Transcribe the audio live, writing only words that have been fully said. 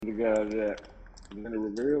got that. And then the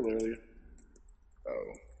reveal earlier.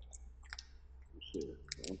 Oh, Shit,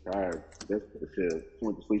 I'm tired. That's the shit. She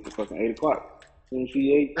went to sleep at fucking 8 o'clock. As soon as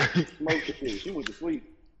she ate, smoked the shit. She went to sleep.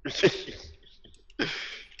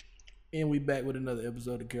 And we back with another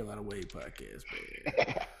episode of Carolina Wave Podcast,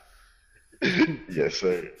 man. Yes,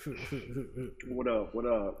 sir. What up? What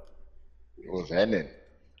up? What's happening?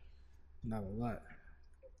 Not a lot.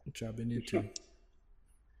 What y'all been into?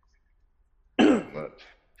 Much.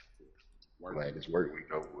 Glad this work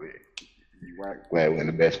week over with. You right? Glad we're in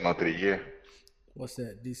the best month of the year. What's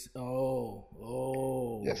that? This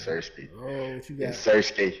oh. Yes, sir, Ski. Oh, what you got? Yes, sir,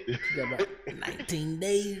 Ski. You got about 19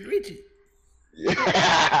 days, Richard.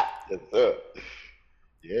 Yeah. Yes, sir.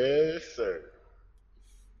 Yes, sir.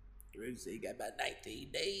 Richard said you got about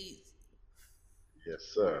 19 days. Yes,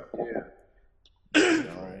 sir. Yeah.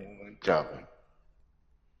 All right. Jumping.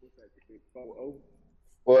 What's that? 4-0?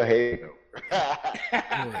 Boy, hell no.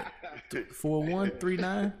 What? 4-1,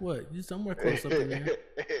 3-9? What? You somewhere close up in there?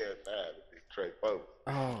 Trey Pope.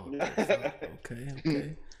 Oh,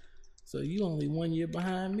 okay. So you only 1 year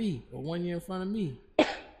behind me, or 1 year in front of me.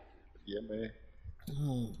 Yeah, man.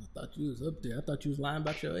 Oh, I thought you was up there. I thought you was lying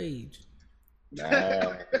about your age. Nah,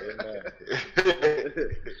 yeah,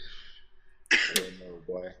 no,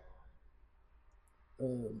 boy.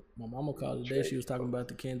 My mama called today. She was talking about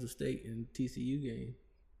the Kansas State and TCU game.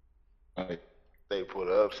 They pulled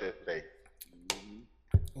an upset today.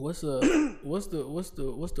 What's the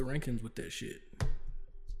rankings with that shit?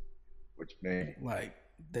 What you mean? Like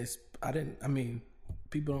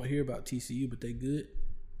people don't hear about TCU, but they good.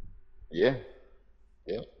 Yeah.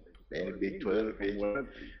 They in the Big 12 division.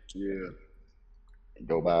 Yeah.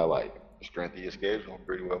 Go by like the strength of your schedule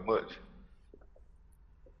pretty well much.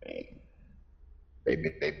 And they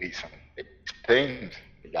beat some teams.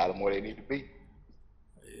 They got them where they need to be.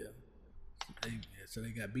 Yeah. So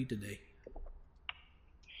they got beat today.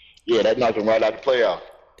 Yeah, that knocked them right out the playoff.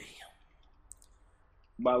 Damn.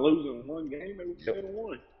 By losing one game, they would have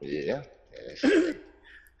won. Yeah.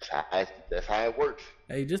 That's how it works.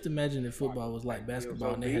 Hey, just imagine if football was like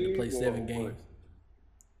basketball and they had to play 7 games.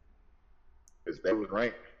 Because they was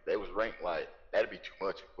ranked like that'd be too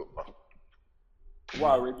much in football.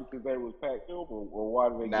 Why, Reggie? Because they was packed up, or why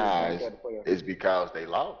did they get the playoffs? It's because they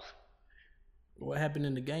lost. What happened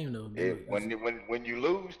in the game though? When you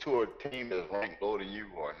lose to a team that's ranked lower than you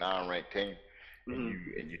or a non-ranked team,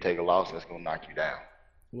 and you take a loss, that's gonna knock you down.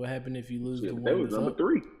 What happened if you lose the one that was number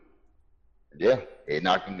 3? Yeah, it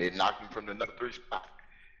knocked them from the number 3 spot.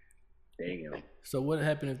 Damn. So what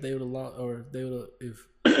happened if they would have lost, or if they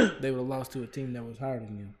would have lost to a team that was higher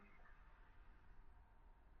than them?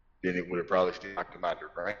 Then it would have probably still knocked them out of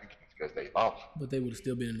the rankings because they lost. But they would have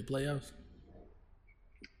still been in the playoffs.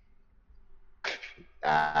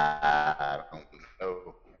 I don't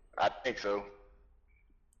know. I think so.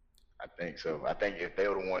 I think if they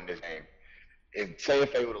would have won this game, if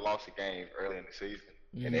they would have lost the game early in the season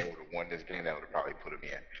and they would have won this game, that would have probably put them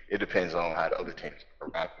in. It depends on how the other teams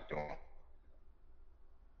around are doing.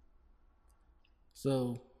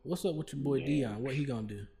 So what's up with your boy Deion? What he gonna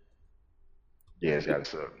do? Yeah, it's got to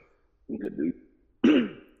suck.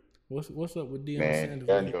 What's up with Deion Man,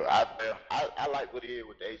 Sanders? I like what he did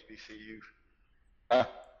with the HBCU.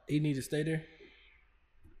 He need to stay there.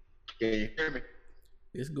 Can you hear me?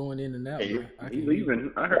 It's going in and out. He's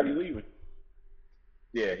leaving. I heard he's leaving.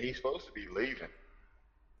 Yeah, he's supposed to be leaving.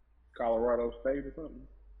 Colorado State or something?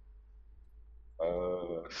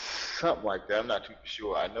 Something like that. I'm not too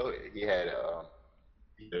sure. I know he had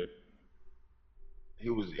he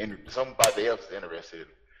was somebody else was interested,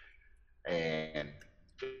 and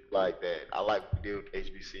like that. I like what he did with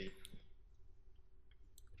HBC,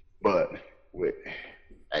 but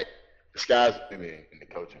the sky's the limit in the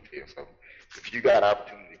coaching field. So if you got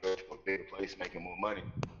opportunity to go to a bigger place, making more money,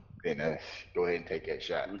 then go ahead and take that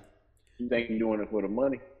shot. You think you're doing it for the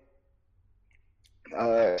money?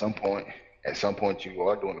 At some point, you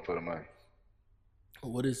are doing it for the money.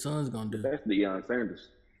 What his son's gonna do? That's Deion Sanders.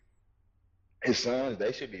 His sons,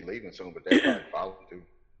 they should be leaving soon, but they probably follow too.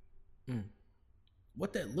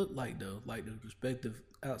 What that look like though? Like the perspective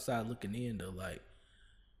outside looking in though, like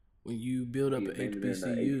when you build up an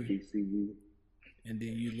HBCU and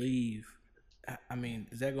then you leave. I mean,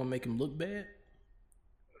 is that gonna make him look bad?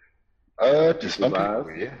 To some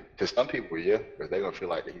people, yeah. To some people, yeah, because they're gonna feel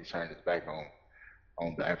like that he's turning his back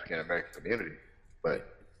on the African American community. But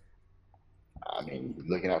I mean,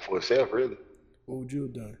 looking out for himself, really. What would you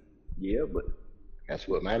have done? Yeah, but that's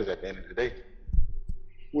what matters at the end of the day.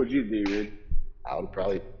 What'd you do, Red? I would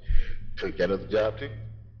probably took that other job too.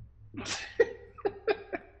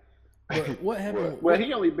 But what happened? Well,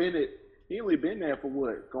 he only been He only been there for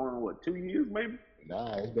going on 2 years maybe?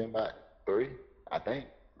 Nah, it's been about 3, I think.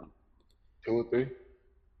 2 or 3.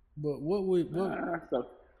 But what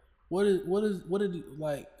did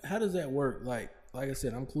like? How does that work? Like I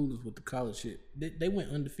said, I'm clueless with the college shit. They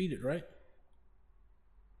went undefeated, right?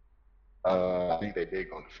 I think they did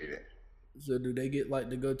go undefeated. So do they get like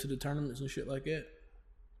to go to the tournaments and shit like that?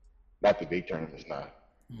 Not the big tournaments, nah.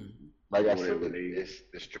 Like I said, it's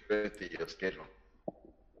the strength of your schedule.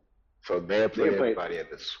 So they'll play everybody at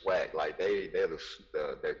the SWAC, like they're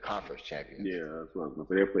the conference champions. Yeah, that's what I was gonna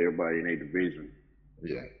say. They'll play everybody in their division.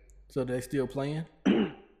 Yeah. So they still playing?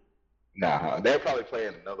 Nah, they're probably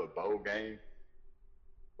playing another bowl game.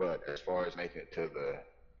 But as far as making it to the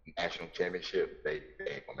national championship, they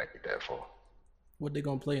ain't gonna make it that far. What they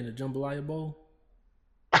gonna play in the Jambalaya Bowl?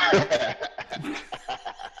 I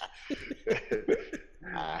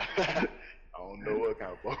don't know what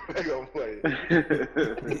kind of ball they're gonna play.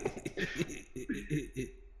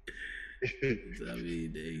 I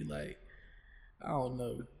mean, they like, I don't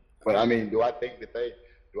know. But I mean, do I think that they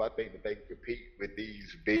can compete with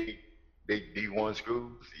these big D1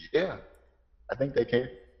 schools? Yeah, I think they can.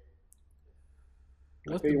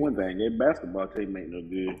 I'll tell you one thing, their basketball team ain't no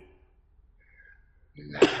good.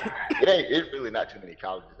 Nah, it's really not too many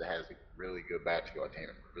colleges that has a really good basketball team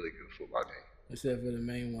and a really good football team. Except for the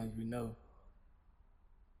main ones we know.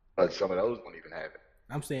 But some of those don't even have it.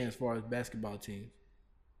 I'm saying as far as basketball teams.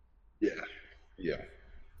 Yeah.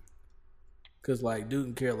 Cause like Duke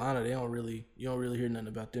and Carolina, you don't really hear nothing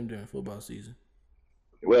about them during football season.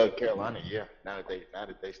 Well, Carolina, yeah. Now that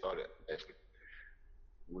they started actually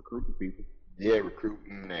recruiting people. Yeah,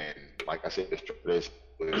 recruiting and like I said, the structure is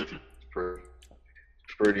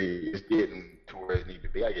pretty. It's getting to where it needs to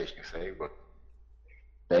be, I guess you can say. But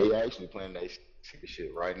they actually playing that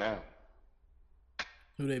shit right now.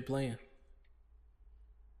 Who they playing?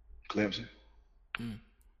 Clemson.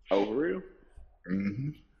 Oh, for real? Mm-hmm.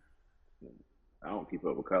 I don't keep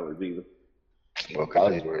up with college either. Well,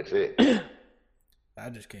 college is where it's at. I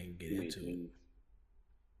just can't get into it.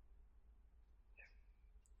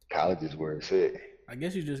 College is where it's at. I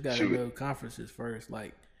guess you just got to know conferences first.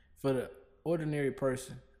 Like, for the ordinary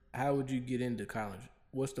person, how would you get into college?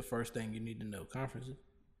 What's the first thing you need to know? Conferences?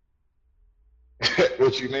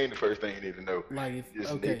 What you mean the first thing you need to know? Like,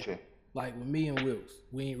 like with me and Wilkes,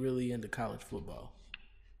 we ain't really into college football.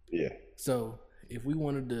 Yeah. So, if we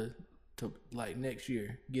wanted to like next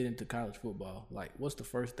year get into college football, like what's the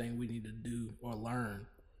first thing we need to do or learn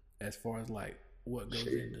as far as like what goes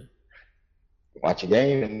into watch a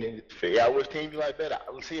game and then figure out which team you like better.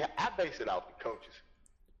 I base it off the coaches.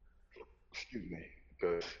 Excuse me,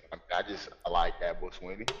 because I like Dabo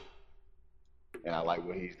Swinney, and I like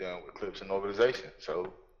what he's done with Clemson organization.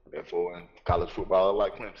 So therefore, in college football, I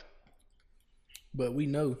like Clemson. But we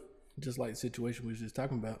know, just like the situation we were just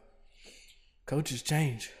talking about, coaches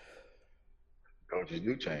change. Coaches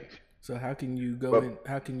do change. So how can you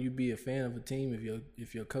how can you be a fan of a team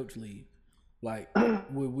if your coach leaves? Like,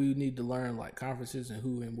 would we need to learn like conferences and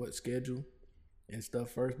who and what schedule and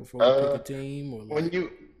stuff first before we pick a team? Or like, when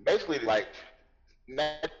you basically like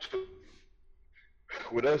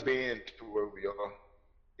with us being to where we are,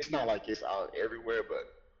 it's not like it's out everywhere,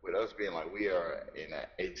 but with us being like we are in an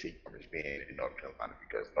ACC conference, being in North Carolina,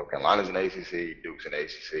 because North Carolina's an ACC, Duke's an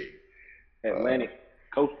ACC, Atlantic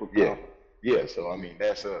Coastal Conference. Yeah, so I mean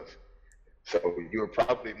that's us. So you're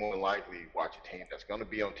probably more likely watch a team that's going to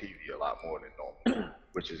be on TV a lot more than normal,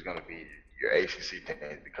 which is going to be your ACC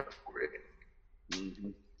team because we're in it. Mm-hmm.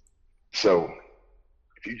 So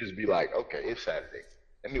if you just be like, okay, it's Saturday,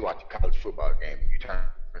 let me watch a college football game, and you turn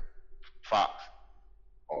Fox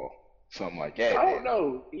or something like that. I don't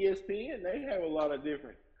know. ESPN, they have a lot of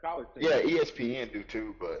different college teams. Yeah, ESPN do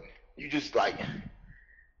too, but you just like.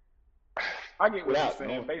 I get what you're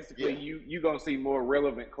saying. Basically, you're going to see more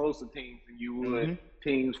relevant, closer teams than you would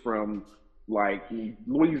teams from, like,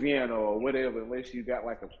 Louisiana or whatever, unless you got,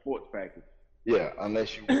 like, a sports package. Yeah,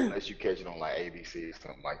 unless you catch it on, like, ABC or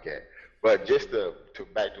something like that. But just to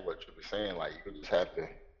back to what you were saying, like, you just have to.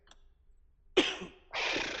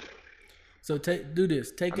 So do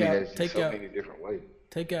this. Take out many different ways.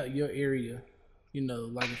 Take out your area. You know,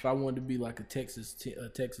 like if I wanted to be like a Texas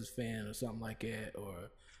fan or something like that,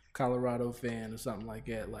 or Colorado fan or something like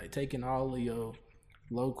that, like taking all of your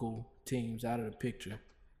local teams out of the picture,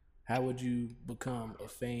 how would you become a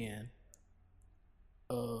fan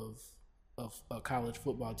of a college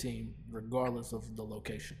football team regardless of the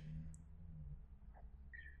location?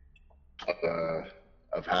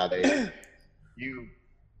 Of how they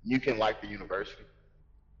you can like the university,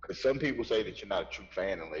 because some people say that you're not a true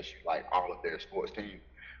fan unless you like all of their sports teams.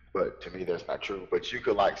 But to me, that's not true. But you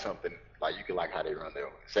could like something, like you could like how they run their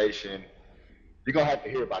organization. You're going to have to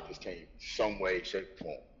hear about this team some way, shape, or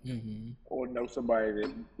form. Mm-hmm. Or know somebody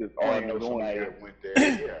that's Or playing know somebody there. that went there.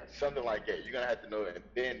 Yeah, something like that. You're going to have to know it. And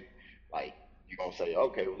then, like, you're going to say,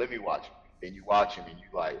 okay, well, let me watch him. Then you watch him and you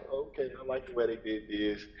like, okay, I like the way they did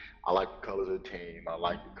this. I like the colors of the team. I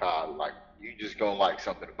like the car. Like, you just going to like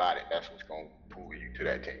something about it. That's what's going to pull you to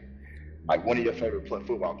that team. Like, one of your favorite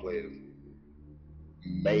football players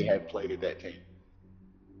may have played at that team.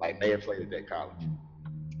 Like, may have played at that college.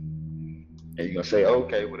 And you're going to say,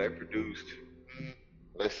 okay, well, they produced,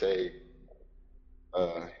 let's say,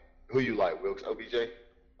 who you like, Wilkes? OBJ?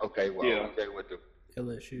 Okay, well, yeah. OBJ went to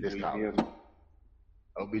LSU. this college.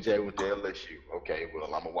 OBJ went to LSU. Okay, well,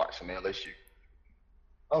 I'm going to watch some LSU.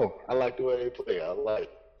 Oh, I like the way they play. I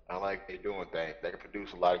like they doing things. They can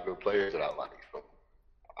produce a lot of good players that I like. So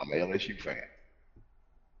I'm an LSU fan.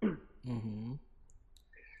 Mm-hmm.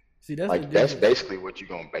 See, that's like that's basically what you're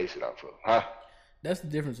gonna base it off of, huh? That's the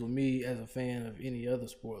difference with me as a fan of any other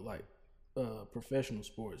sport, like professional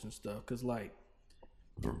sports and stuff. Cause like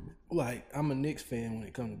I'm a Knicks fan when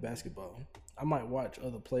it comes to basketball. I might watch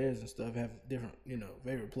other players and stuff, have different,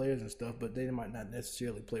 favorite players and stuff, but they might not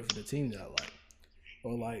necessarily play for the team that I like.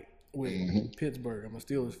 Or like with Pittsburgh, I'm a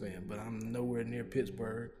Steelers fan, but I'm nowhere near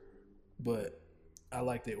Pittsburgh. But I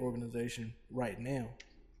like their organization right now.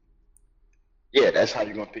 Yeah, that's how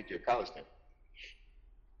you're gonna pick your college team.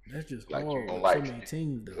 That's just hard with so many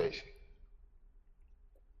teams, though.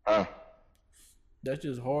 Huh? That's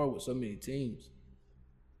just hard with so many teams.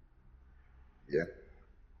 Yeah.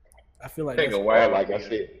 I feel like that's a while, like I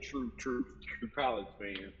said, true college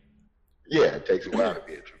fan. Yeah, it takes a while to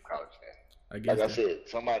be a true college fan. I guess like I said,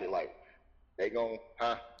 somebody like they gon'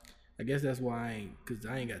 I guess that's why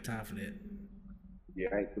I ain't got time for that. Yeah,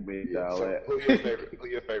 I ain't the big all so that. Who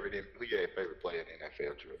your favorite player in the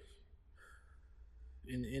NFL, Drew?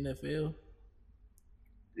 In the NFL?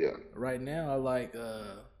 Yeah. Right now, I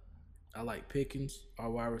like Pickens, our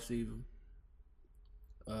wide receiver.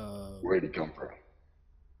 Where'd he come from?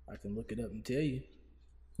 I can look it up and tell you.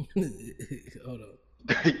 Hold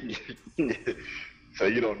on. So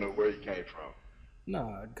you don't know where he came from?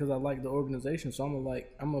 Nah, because I like the organization, so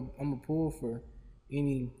I'm a pull for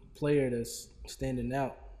any player that's standing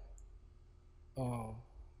out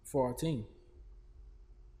for our team.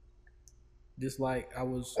 Just like I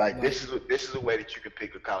was this is a way that you can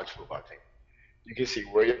pick a college football team. You can see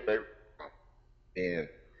where your favorite from, and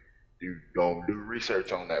you go do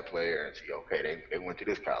research on that player and see, okay, they went to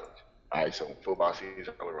this college. All right, so football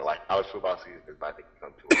season over, like college football season is about to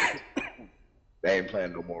come to an end. They ain't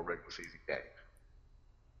playing no more regular season games.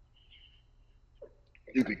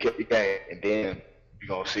 You can get the game, and then you're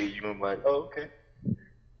gonna see you and like, oh, okay,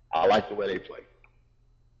 I like the way they play.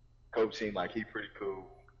 Coach seemed like he pretty cool.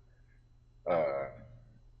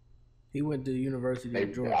 He went to the University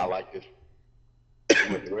of Georgia. I like this.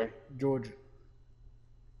 He went to where? Georgia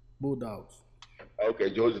Bulldogs. Okay,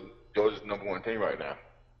 Georgia's the number one team right now.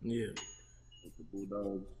 Yeah. The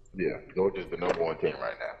Bulldogs. Yeah, Georgia's the number one team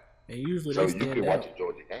right now. And usually so they stand you can out. watch a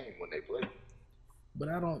Georgia game when they play. But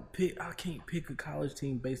I can't pick a college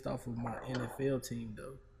team based off of my NFL team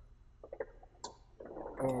though,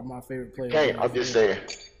 or my favorite player. Okay, I'm just saying.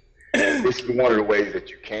 This is one of the ways that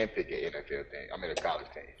you can pick an NFL team. I mean, a college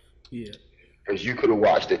team. Yeah. Because you could have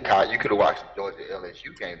watched the Georgia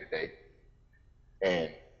LSU game today, and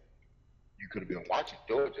you could have been watching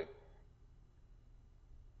Georgia.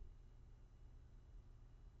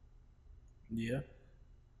 Yeah.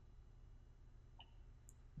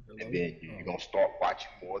 And then you're going to start watching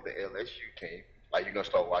more of the LSU team. Like, you're going to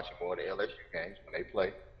start watching more of the LSU games when they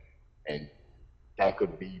play. And that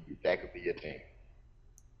could be your team.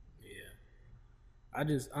 Yeah. I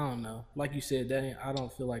don't know. Like you said, I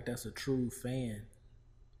don't feel like that's a true fan.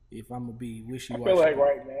 If I'm going to be wishy-washy. I feel like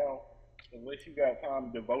right now, unless you got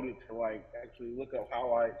time devoted to, like, actually look up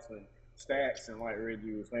highlights and stats and, like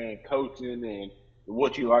Reggie was saying, coaching and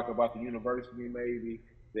what you like about the university maybe,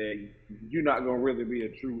 that you're not going to really be a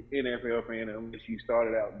true NFL fan unless you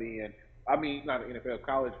started out being, not an NFL,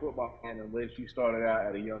 college football fan, unless you started out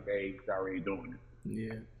at a young age already doing it.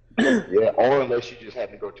 Yeah. Yeah, or unless you just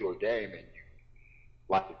happen to go to a game and you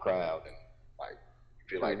like the crowd and, like, you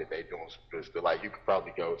feel like that they doing some good stuff. Like, you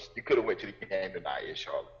could have went to the game tonight in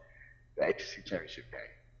Charlotte, the ACC championship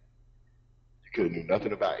game. You could have knew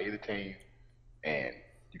nothing about either team, and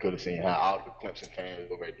you could have seen how all the Clemson fans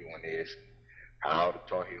over here doing this, how all the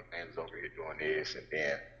Tar Heel fans over here doing this, and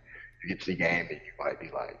then you get to the game and you might be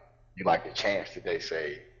like, you like the chance that they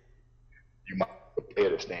say you might be a player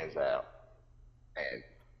that stands out, and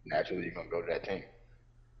naturally you're gonna go to that team.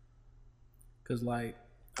 Cause like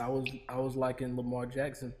I was liking Lamar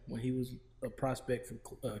Jackson when he was a prospect for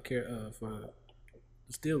the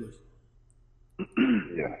Steelers.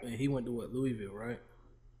 Yeah. And he went to Louisville, right?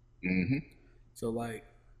 Mm-hmm. So like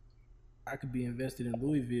I could be invested in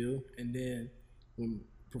Louisville, and then when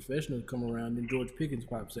professionals come around, then George Pickens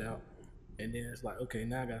pops out, and then it's like, okay,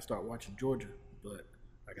 now I gotta start watching Georgia, but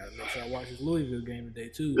I gotta make sure I watch this Louisville game today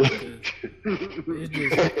too, because it's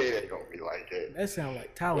just it ain't gonna be like that. That sounds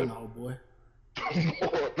like Tylenol, boy.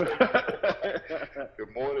 The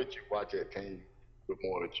more that you watch that team, the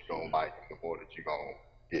more that you're gonna like them, the more that you're gonna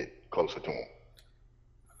get closer to them.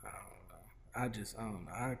 I don't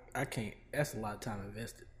know. I can't. That's a lot of time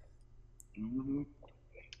invested. Mm-hmm.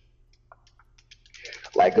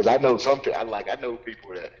 Like, cause I know I know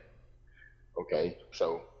people that. Okay,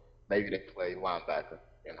 so maybe they play linebacker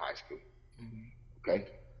in high school. Mm-hmm. Okay,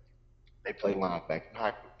 they play linebacker in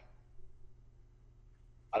high school.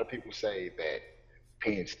 A lot of people say that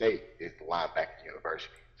Penn State is the linebacker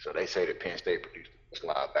university. So they say that Penn State produced the best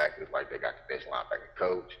linebackers, like they got the best linebacker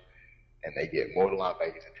coach, and they get more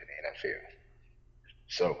linebackers into the NFL.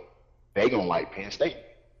 So they gonna like Penn State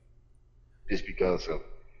just because of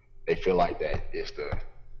they feel like that it's the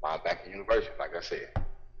linebacker university, like I said.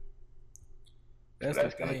 That's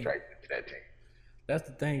gonna attract them to that team. That's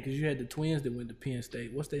the thing, because you had the twins that went to Penn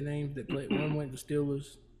State. What's their names that played? One went to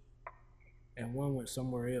Steelers, and one went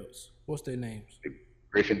somewhere else. What's their names? The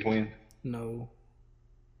Griffin twins? No.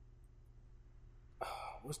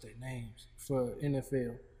 What's their names for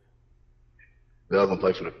NFL? The other one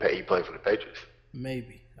played for the Patriots.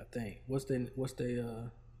 Maybe, I think. What's they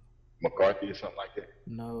McCarthy or something like that?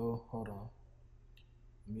 No, hold on.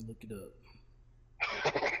 Let me look it up.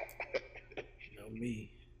 You know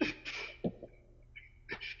me. Hold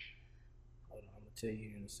on, I'm gonna tell you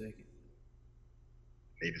here in a second.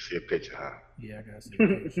 Need to see a picture, huh? Yeah, I gotta see a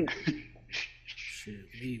picture. Shit,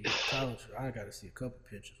 me with college, I gotta see a couple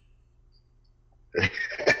pictures.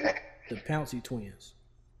 The Pouncey twins.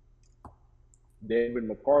 David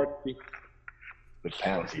McCarthy. The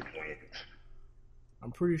Pouncey twins.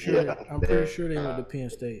 I'm pretty sure. Yeah, I'm pretty sure they went to Penn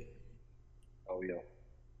State. Oh yeah.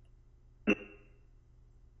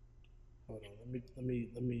 Hold on. Let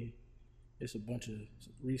me. It's a bunch of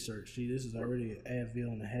research. See, this is already an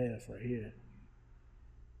Advil and a half right here.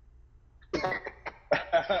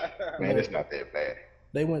 Man, it's not that bad.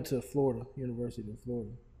 They went to Florida, University of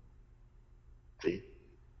Florida. See,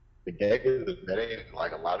 the Gators, that ain't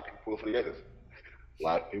like a lot of people pull for the Gators. A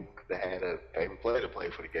lot of people could have had a favorite player to play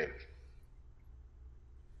for the Gators.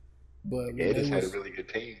 But the Gators had a really good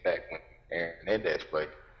team back when Aaron Hernandez played.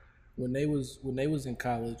 When they was in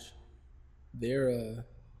college, they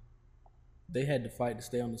had to fight to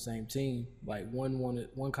stay on the same team. Like one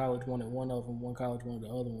college wanted one of them, one college wanted the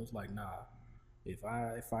other one. Was like, nah, if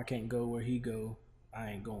I can't go where he go, I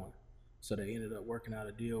ain't going. So they ended up working out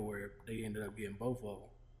a deal where they ended up getting both of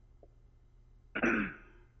them.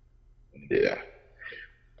 Yeah,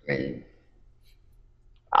 I mean,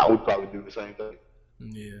 I would probably do the same thing.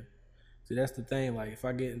 Yeah. See, that's the thing. Like, if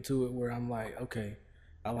I get into it where I'm like, okay,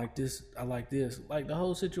 I like this. Like the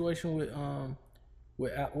whole situation with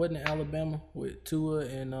wasn't it Alabama with Tua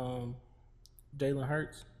and Jalen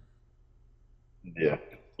Hurts? Yeah.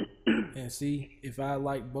 And see, if I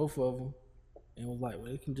like both of them, and was like, well,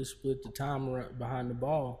 they can just split the time behind the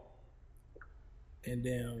ball, and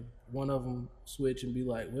then one of them switch and be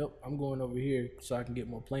like, well, I'm going over here so I can get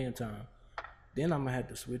more playing time. Then I'm gonna have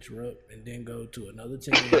to switch her up and then go to another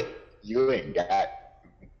team. You ain't got.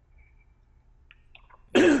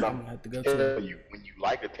 I'm gonna have to go to. When you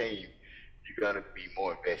like a team, you're gonna be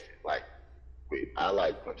more invested. Like, I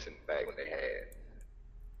like Clemson back when they had.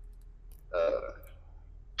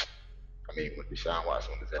 When Deshaun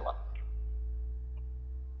Watson was there, like,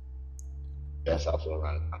 that's also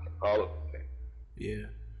around the time to call it. Yeah.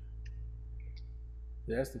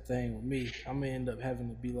 That's the thing with me. I'm gonna end up having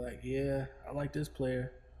to be like, yeah, I like this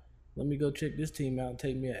player. Let me go check this team out and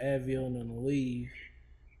take me an Advil and then leave.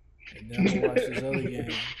 And then I'm gonna watch this other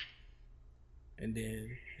game. And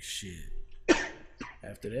then shit.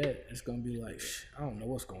 After that, it's gonna be like, I don't know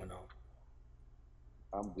what's going on.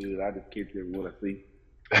 I'm good. I just catch it what I see.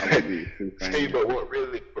 See, but what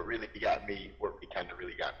really got me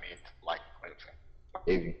into like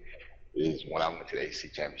Clemson is when I went to the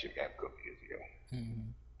ACC championship game a couple years ago. Mm-hmm.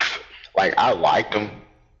 Like, I liked them,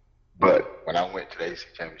 but when I went to the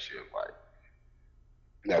ACC championship, like,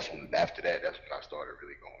 that's when I started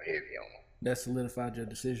really going heavy on them. That solidified your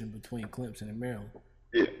decision between Clemson and Maryland.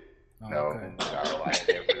 Yeah. Oh, no, okay. I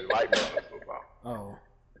didn't really like Maryland football. Oh,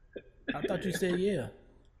 I thought you said yeah.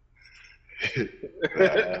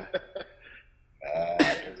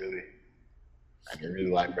 I I didn't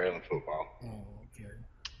really like Maryland football. Oh,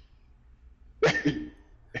 okay.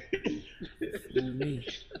 Fool me.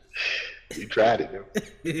 You tried it though.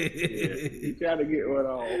 Yeah, you trying to get one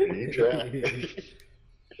on. You tried.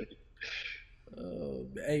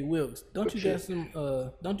 Hey Wilkes, don't you got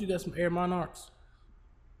some Air Monarchs?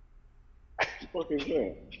 What the fuck is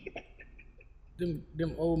that?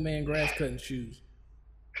 Them old man grass cutting shoes.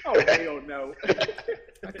 Oh hell no!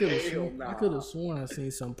 I could have sworn I seen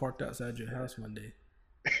some parked outside your house one day.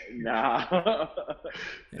 Nah.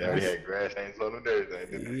 They already had grass stains on them there,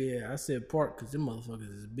 didn't they? Yeah, I said park because them motherfuckers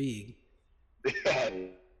is big.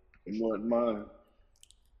 It wasn't mine.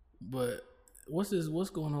 But what's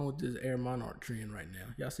going on with this Air Monarch trend right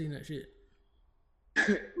now? Y'all seen that shit?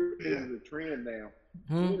 It's a trend now.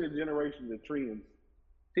 We're the generation of trends.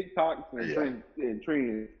 TikToks and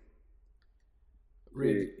trends.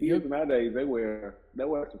 Really? Kids nowadays they wear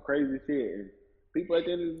some crazy shit, and people at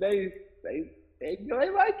the end of the day they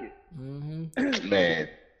like it. Mm-hmm. Man,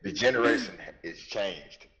 the generation is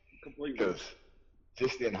changed Completely. because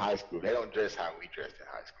just in high school they don't dress how we dressed in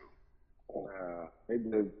high school. They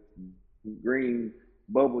do green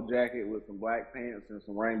bubble jacket with some black pants and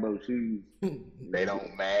some rainbow shoes. They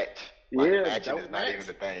don't match. Yeah, matching don't is match. not even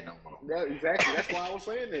a thing no more. Exactly. That's why I was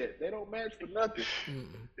saying that. They don't match for nothing.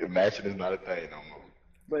 Matching is not a thing no more.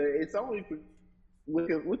 But it's only for look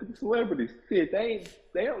at the celebrities. Shit, they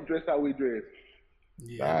don't dress how we dress.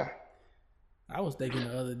 Yeah. I was thinking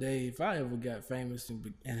the other day, if I ever got famous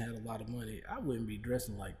and had a lot of money, I wouldn't be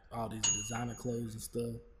dressing like all these designer clothes and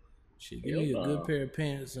stuff. Shit, give me a good pair of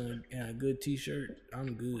pants and a good t-shirt.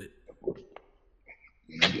 I'm good.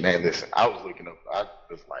 Man, listen, I was like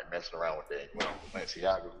messing around with that. Went on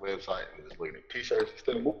Balenciaga's website and was looking at t-shirts and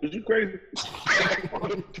stuff. Boy, you crazy?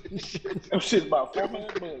 That shit's about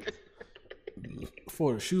 $400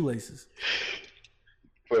 for the shoelaces.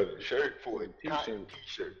 For the shirt, for the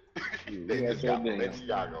t-shirt. They just got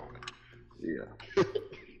Balenciaga on it. Yeah,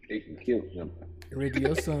 it can kill him. Reggie,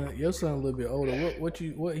 your son a little bit older. What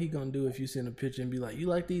he gonna do if you send a picture and be like, "You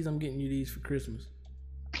like these? I'm getting you these for Christmas."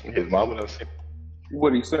 His mama done sent.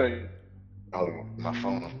 What'd he say? Oh, my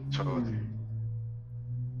phone on charge.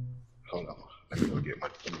 Hold on, let me go get my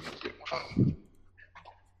phone.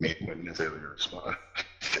 Me when this ever respond.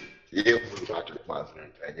 Yeah, we was about to respond to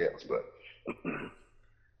everything else, but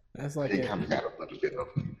that's like he kind of got a little bit of.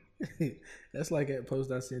 That's like that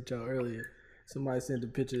post I sent y'all earlier. Somebody sent a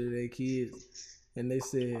picture of their kids, and they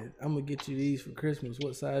said, "I'm gonna get you these for Christmas.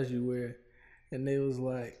 What size you wear?" And they was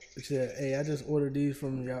like, said, "Hey, I just ordered these for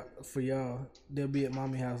y'all. They'll be at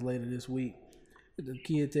mommy house later this week." The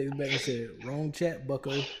kid texted back and said, "Wrong chat,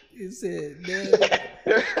 bucko." He said,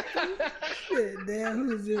 "Damn,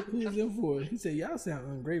 who's in for it?" He said, "Y'all sound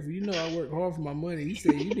ungrateful. You know I work hard for my money." He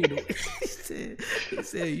said, "You need to." he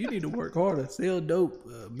said, "You need to work harder. Sell dope.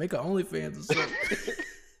 Make an OnlyFans or something."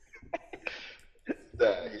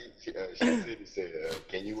 She said,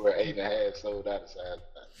 "Can you wear 8.5 sold out of size?"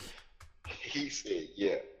 He said,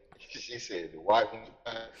 "Yeah." She said, "The white one."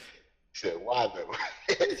 He said, "Why though?"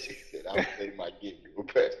 She said, "I was thinking about getting you a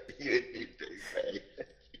pair. You didn't need to say."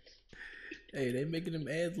 Hey, they making them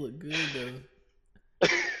ads look good though.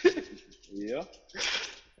 Yeah.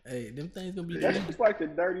 Hey, them things gonna be. That's just like the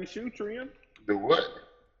dirty shoe trend. The what?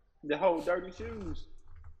 The whole dirty shoes.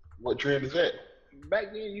 What trend is that?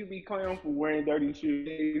 Back then, you be clown for wearing dirty shoes.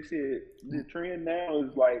 They said the trend now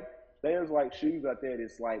is like there's like shoes out there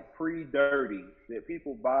that's like pre-dirty that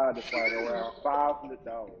people buy that's like around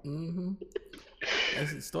 $500. Mm-hmm.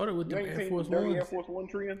 It started with them Air Force Ones. Air Force One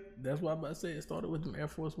trend. That's what I'm about to say. It started with them Air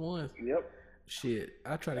Force Ones. Yep. Shit,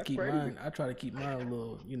 I try to keep crazy. mine. I try to keep mine a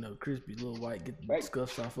little, crispy, little white, get the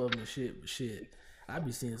scuffs off of them and shit. But shit, I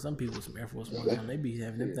be seeing some people with some Air Force Ones on. They be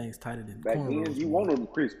having them things tighter than back cornrows. then, you want them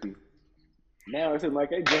crispy. Now it's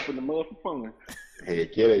like they jump in the mud for fun.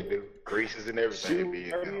 Heck yeah, they do. Greases and everything.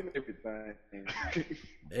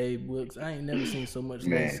 Hey, Wilkes, I ain't never seen so much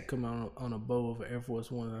lace come out on a bow of an Air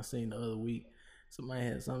Force One I seen the other week. Somebody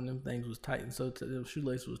had some of them things was tight and so the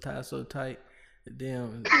shoelace was tied so tight.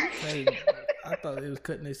 Damn, I thought it was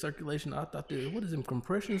cutting their circulation. I thought what is them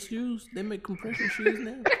compression shoes? They make compression shoes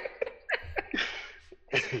now.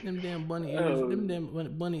 Them damn bunny ears, and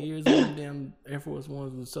them damn Air Force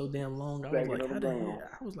Ones was so damn long. I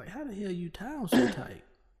was like, how the hell you tie them so tight?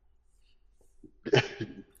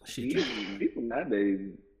 Shit, people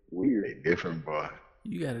nowadays weird. They different, boy.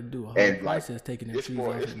 You gotta do a whole process taking them shoes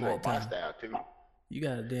off at night nighttime. Style too. You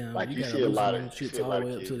gotta loosen them shits all the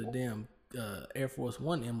way up to the damn Air Force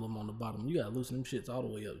One emblem on the bottom. You gotta loosen them shits all the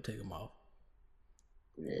way up to take them off.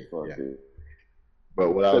 Yeah.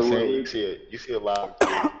 But what I was saying, you see a lot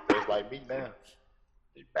of kids like me now.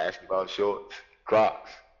 Basketball shorts,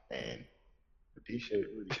 Crocs, and the T-shirt.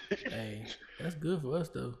 Hey, that's good for us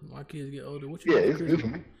though. My kids get older. What you Yeah, want for it's good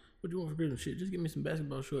Christmas? for me. What you want for Christmas? Shit, just give me some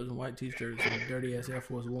basketball shorts and white T-shirts and dirty ass Air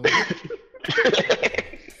Force Ones.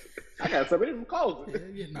 I got some in them clothes.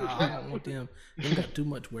 Yeah, nah, I don't want them. They got too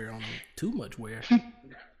much wear on them. Too much wear.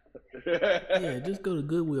 Yeah, just go to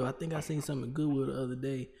Goodwill. I think I seen something at Goodwill the other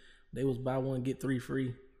day. They was buy one get 3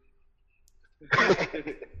 free.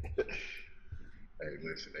 Hey,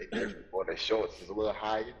 listen, they different. Boy, the shorts is a little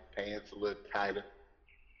higher, pants a little tighter.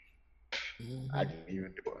 Mm-hmm. I didn't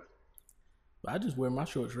even do it. I just wear my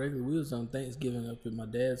shorts regular. We was on Thanksgiving up at my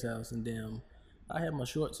dad's house, and damn, I had my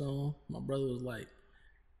shorts on. My brother was like,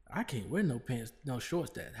 I can't wear no pants, no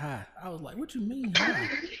shorts that high. I was like, what you mean high?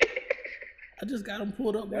 I just got them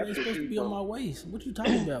pulled up where they supposed to be on my waist. What you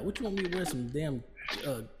talking about? What you want me to wear some damn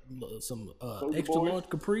extra large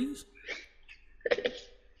capris?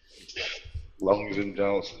 Longs and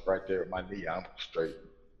Jones is right there at my knee. I'm straight.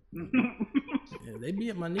 Yeah, they be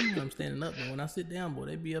at my knee when I'm standing up, but when I sit down, boy,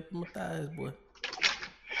 they be up on my thighs, boy.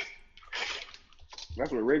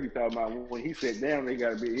 That's what Reggie talking about. When he sat down, they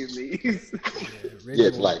gotta be at his knees. Yeah,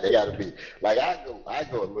 it's like they gotta be like I go a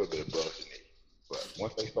little bit above the knee, but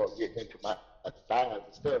once they start getting into my thighs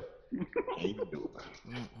and stuff, can't even do it.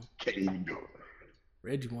 Can't even do it.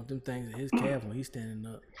 Reggie want them things at his calf when he's standing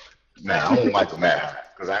up. Nah, I don't like them that high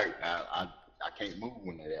because I can't move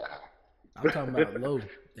when they're that high. I'm talking about low.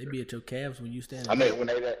 They be at your calves when you stand up. I mean when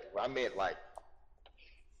they that. I meant like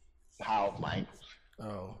high off my ankles.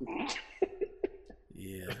 Oh.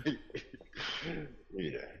 Yeah.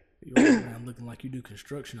 Yeah. You walk around looking like you do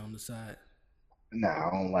construction on the side. Nah,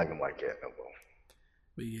 I don't like them like that no more.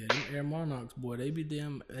 But yeah, them Air Monarchs, boy, they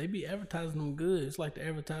be advertising them good. It's like the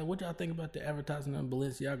advertise. What y'all think about the advertising on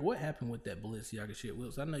Balenciaga? What happened with that Balenciaga shit,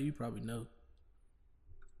 Wills? I know you probably know.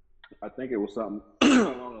 I think it was something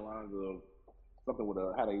along the lines of something with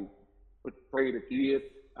how they portray the kids.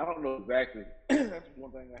 I don't know exactly. That's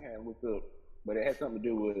one thing I had looked up, but it had something to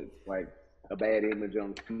do with like a bad image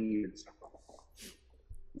on kids.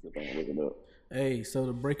 If I look it up. Hey, so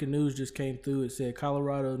the breaking news just came through. It said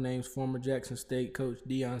Colorado names former Jackson State coach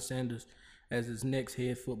Deion Sanders as its next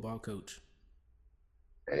head football coach.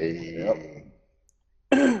 Hey,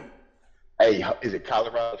 hey, is it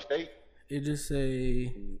Colorado State? It just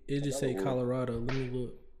say Colorado. Let me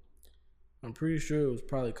look. I'm pretty sure it was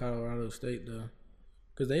probably Colorado State though,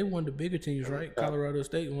 because they one of the bigger teams, right? Colorado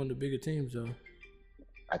State one of the bigger teams though.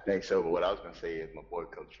 I think so. But what I was gonna say is my boy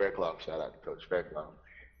Coach Fairclough. Shout out to Coach Fairclough.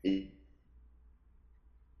 Think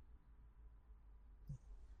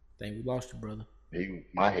we lost you, brother. He was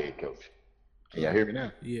my head coach. Can y'all hear me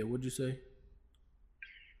now? Yeah, what'd you say?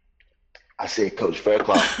 I said Coach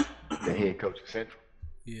Fairclough, the head coach of Central.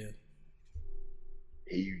 Yeah.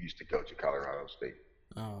 He used to coach at Colorado State.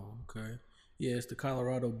 Oh, okay. Yeah, it's the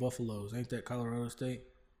Colorado Buffaloes. Ain't that Colorado State?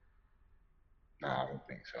 Nah, I don't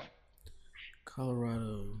think so.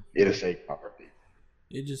 Colorado. It'll say Colorado.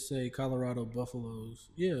 It just say Colorado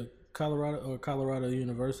Buffaloes. Yeah, Colorado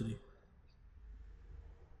University.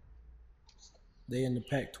 They in the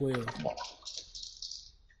Pac-12.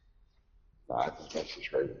 Nah, I think that's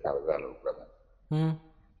just regular Colorado, brother. I Hmm.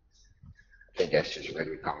 think that's just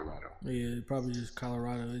regular Colorado. Yeah, probably just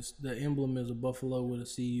Colorado. It's the emblem is a buffalo with a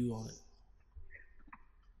CU on it.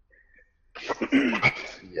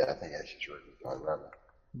 Yeah, I think that's just regular Colorado.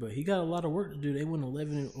 But he got a lot of work to do. They went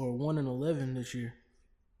 1-11 this year.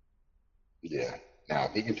 Yeah. Now,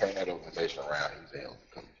 if he can turn that organization around, he's a hell of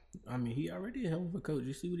a coach. I mean, he already a hell of a coach.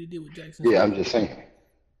 You see what he did with Jackson? Yeah, State? I'm just saying.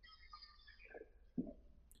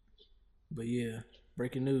 But yeah,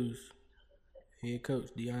 breaking news. Head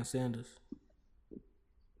coach Deion Sanders.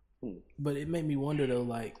 But it made me wonder though,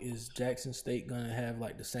 like, is Jackson State gonna have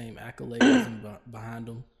like the same accolades behind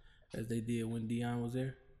them as they did when Deion was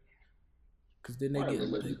there? Because then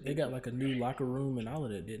they got like a new locker room and all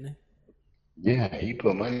of that, didn't they? Yeah, he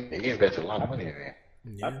put money. He invested a lot of money in there.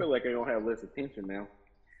 Yeah. I feel like they don't have less attention now.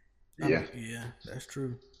 Yeah. Yeah, that's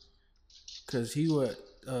true. Because he what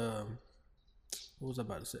was I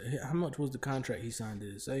about to say? How much was the contract he signed?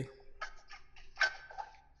 Did it say?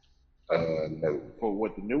 No. For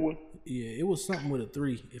what, the new one? Yeah, it was something with a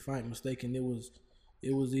 3. If I ain't mistaken, it was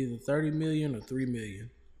either $30 million or $3 million,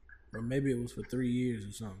 or maybe it was for 3 years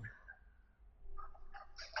or something.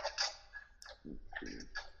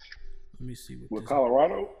 Let me see what. With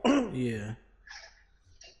Colorado? Yeah.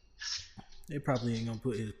 They probably ain't gonna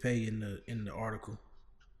put his pay in the article,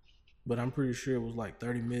 but I'm pretty sure it was like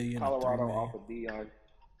 $30 million. Colorado offered Deion.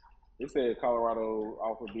 They said Colorado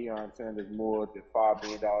offered Deion Sanders more than $5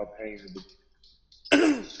 million annually.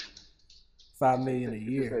 $5 million a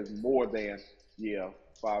year. It says more than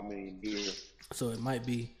 $5 million a year. So it might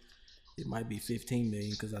be 15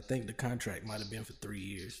 million because I think the contract might have been for 3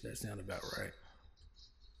 years. That sounds about right.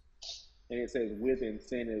 And it says with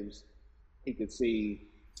incentives he could see,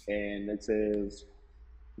 and it says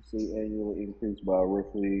see annual increase by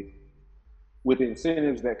roughly with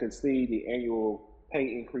incentives that could see the annual pay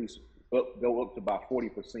increase go up to about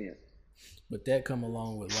 40%. But that come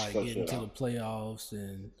along with like So getting to the playoffs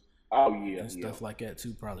and yeah, stuff like that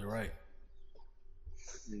too, probably right.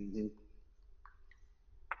 Mm-hmm.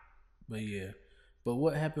 But yeah, but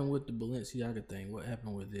what happened with the Balenciaga thing? What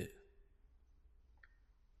happened with it?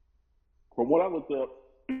 From what I looked up,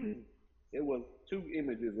 it was two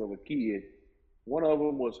images of a kid. One of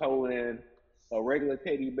them was holding a regular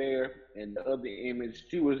teddy bear, and the other image,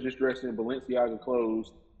 she was just dressed in Balenciaga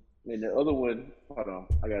clothes. And the other one, hold on,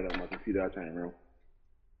 I got it on my computer. I can't remember.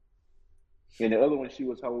 And the other one, she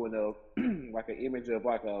was holding a like an image of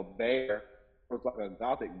like a bear. It was like a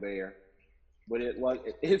gothic bear, but it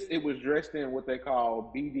was dressed in what they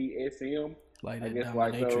call BDSM. Like I that guess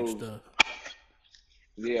like dominatrix those. stuff.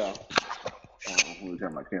 Yeah. Who's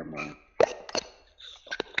got my camera on?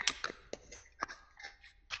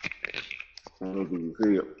 I don't know if you can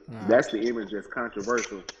see it. That's the image that's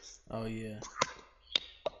controversial. Oh yeah.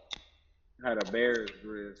 How the bear is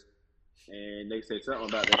dressed, and they said something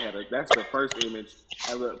about that's the first image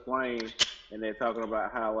I looked playing, and they're talking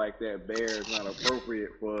about how like that bear is not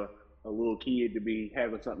appropriate for a little kid to be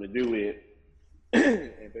having something to do with.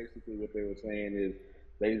 And basically what they were saying is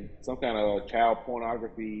they some kind of child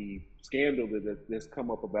pornography scandal that's come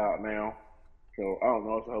up about now. So I don't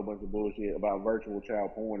know, it's a whole bunch of bullshit about virtual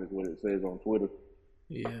child porn is what it says on Twitter.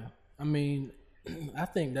 Yeah, I mean, I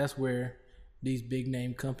think that's where these big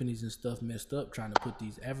name companies and stuff messed up trying to put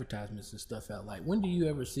these advertisements and stuff out. Like, when do you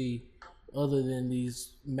ever see, other than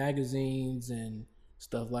these magazines and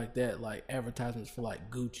stuff like that, like advertisements for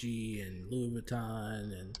like Gucci and Louis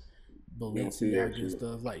Vuitton and Balenciaga and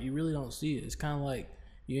stuff? Like, you really don't see it. It's kind of like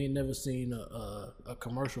you ain't never seen a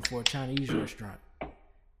commercial for a Chinese restaurant.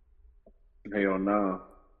 Hell no.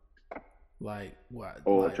 Like what?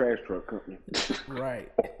 Or like, a trash truck company.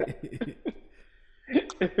 Right.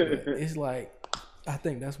 It's like, I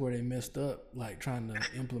think that's where they messed up, like trying to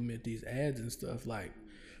implement these ads and stuff. Like,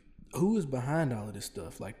 who is behind all of this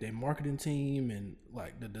stuff? Like their marketing team and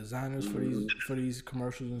like the designers for these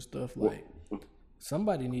commercials and stuff. Like,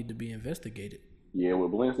 somebody need to be investigated. Yeah,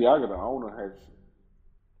 with Balenciaga, the owner has.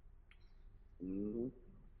 Mm-hmm.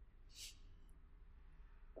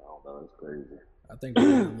 I don't know, it's crazy. I think they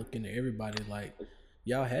need to look into everybody. Like,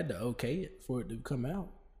 y'all had to okay it for it to come out.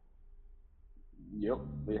 Yep,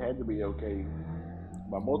 it had to be okay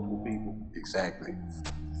by multiple people. Exactly.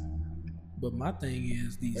 But my thing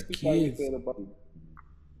is these kids.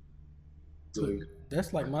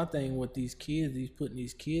 That's like my thing with these kids. These putting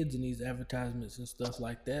these kids in these advertisements and stuff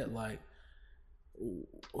like that. Like,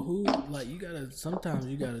 who? Like, sometimes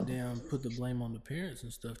you gotta damn put the blame on the parents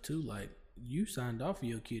and stuff too. Like, you signed off for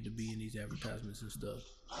your kid to be in these advertisements and stuff.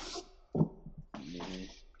 Mm-hmm.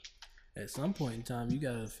 At some point in time, you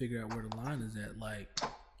gotta figure out where the line is at. Like,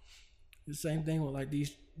 the same thing with like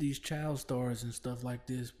these child stars and stuff like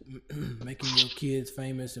this, making your kids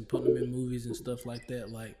famous and putting them in movies and stuff like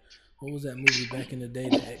that. Like, what was that movie back in the day?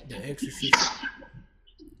 The Exorcist.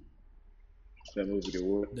 That movie, the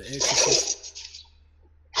what? The Exorcist.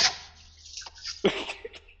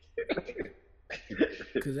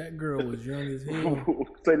 Because that girl was young as hell.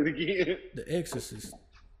 Say it again. The Exorcist.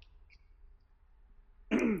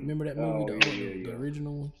 Remember that movie, the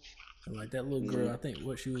original one? And like that little girl, I think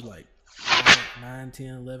she was like 9, 10,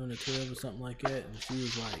 11, or 12 or something like that. And she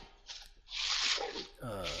was like,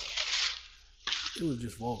 it was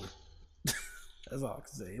just vulgar. That's all I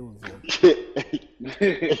can say. It was vulgar.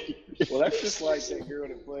 Well, that's just like that girl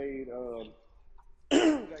that played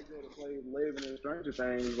Living in Stranger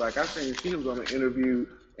Things. Like, I seen she was on an interview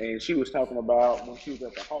and she was talking about when she was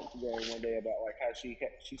at the Hawks game one day about like how she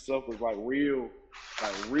suffers like real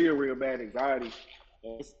bad anxiety.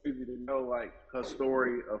 And it's easy to know like her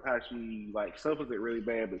story of how she like suffers it really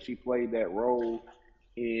bad, but she played that role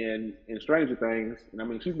in Stranger Things. And I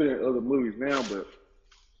mean, she's been in other movies now, but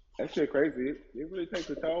that shit crazy. It really takes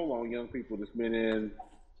a toll on young people that's been in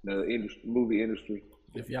the movie industry.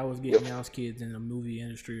 If y'all was getting y'all's kids in the movie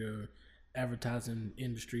industry or advertising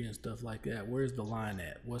industry and stuff like that, where's the line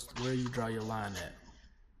at? Where you draw your line at?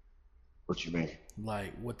 What you mean?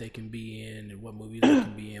 Like what they can be in and what movies they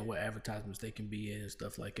can be in, what advertisements they can be in and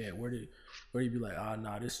stuff like that. Where do you be like, oh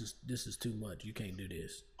no, this is too much. You can't do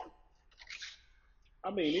this.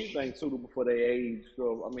 I mean, anything suitable for their age.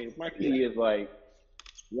 So I mean, if my kid is like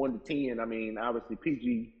 1 to 10, I mean, obviously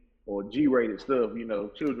PG or G-rated stuff,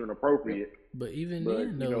 children appropriate. But even But then,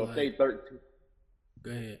 you though, know, if they 13,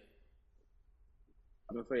 go ahead.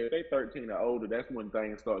 I'm gonna say if they 13 or older, that's when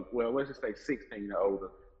things start. Well, let's just say 16 or older.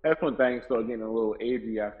 That's when things start getting a little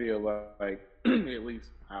edgy. I feel like at least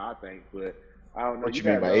how I think. But I don't know. What You you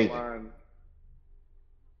mean gotta by draw the aging? line.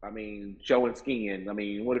 I mean, showing skin. I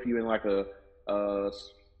mean, what if you in like a,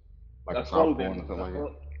 Like a a soft porn or clothing? something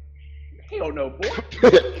like Hell no, boy. that?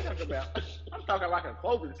 What you talking about? I'm talking like a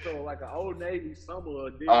clothing store, like an Old Navy summer Oh,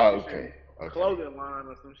 edition okay. clothing line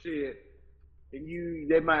or some shit. And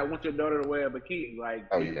they might want your daughter to wear a bikini. Like,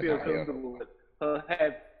 Oh do you yeah, feel nah, hell comfortable with her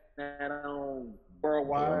having that on no. Hell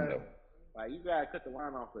worldwide? no. Like, you gotta cut the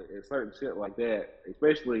line off at certain shit like that.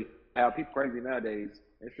 Especially how people crazy nowadays.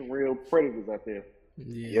 There's some real predators out there.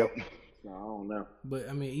 Yeah. Yep. So I don't know. But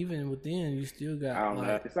I mean, even within, you still got I don't know.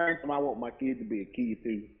 like, At the same time, I want my kid to be a kid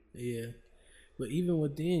too. yeah. But even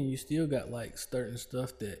within, you still got like certain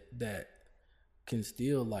stuff that can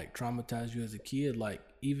still like traumatize you as a kid. Like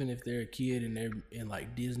even if they're a kid and they're in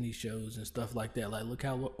like Disney shows and stuff like that. Like look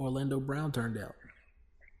how Orlando Brown turned out.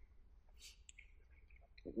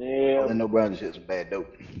 Yeah. Orlando Brown just hit some bad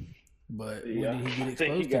dope. But Yeah. when did he get I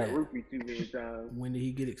think he exposed to got that? roofied too many times. When did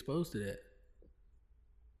he get exposed to that?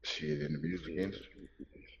 Shit in the music industry.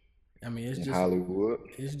 I mean, it's In just Hollywood.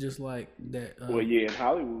 It's just like that. Well, yeah, in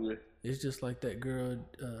Hollywood. It's just like that girl,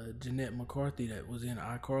 Jeanette McCarthy, that was in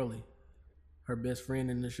iCarly. Her best friend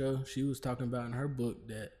in the show, she was talking about in her book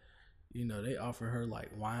that, you know, they offered her like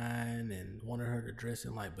wine and wanted her to dress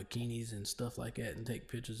in like bikinis and stuff like that and take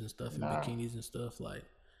pictures and stuff in bikinis and stuff like.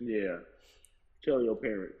 Yeah. Tell your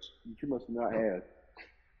parents. You must not have.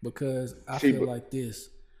 Because I feel like this,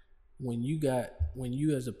 when you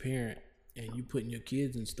as a parent and you putting your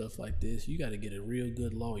kids and stuff like this, you got to get a real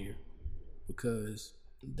good lawyer, because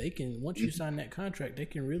they can, once you sign that contract, they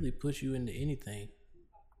can really push you into anything,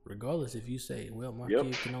 regardless if you say, well, my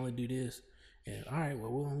kid can only do this, and all right,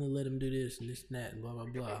 well, we'll only let him do this and this and that and blah blah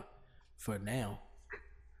blah for now.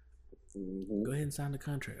 Go ahead and sign the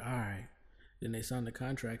contract. All right. Then they sign the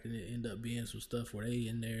contract and it end up being some stuff where they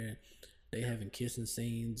in there, they having kissing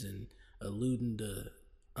scenes and alluding to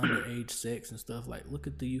underage sex and stuff. Like, look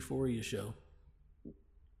at the Euphoria show.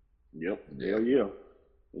 Yep. Yeah.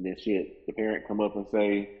 And then shit, the parent come up and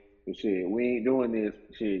say, shit, we ain't doing this.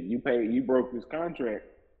 Shit, you broke this contract.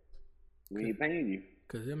 We ain't paying you.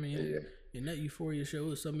 Cause I mean, in that Euphoria show,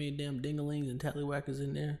 there's so many damn dingalings and tallywhackers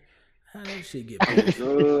in there. How that shit get paid?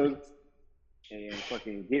 Drugs and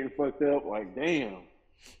fucking getting fucked up. Like, damn.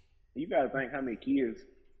 You gotta think how many kids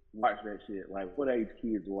watch that shit. Like, what age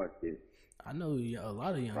kids watch this? I know a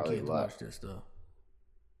lot of young kids watch that stuff.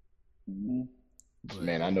 But,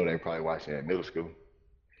 man, I know they probably watching it in middle school.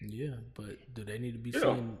 Yeah, but do they need to be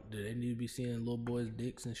seeing? Do they need to be seeing little boys'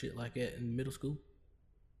 dicks and shit like that in middle school?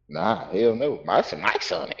 Nah, hell no. My son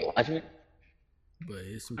ain't watching it. But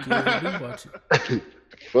it's some kids that do watch it.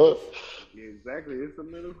 Fuck. Yeah, exactly. It's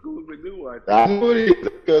some middle schools that do watch it. I know it is,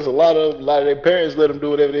 because a lot of their parents let them do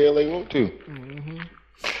whatever the hell they want to.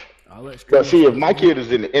 But see, if my kid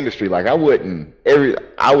is in the industry, like I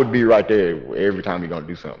would be right there every time you're gonna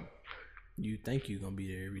do something. You think you're gonna be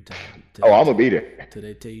there every time? I'm gonna be there. Till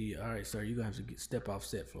they tell you, all right, sir, you're gonna have to step off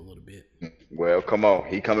set for a little bit. Well, come on,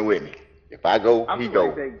 he coming with me. If I go, he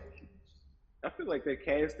go. I feel like they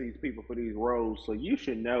cast these people for these roles, so you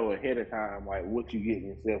should know ahead of time like what you getting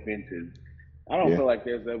yourself into. I don't feel like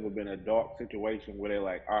there's ever been a dark situation where they're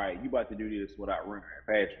like, all right, you about to do this without running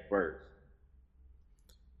a passion first.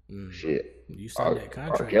 Shit. You signed that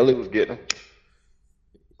contract. R. Kelly was getting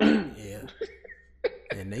them. Yeah.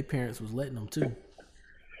 And they parents was letting them too.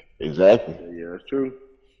 Exactly. Yeah, that's true.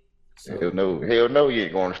 So, hell no, you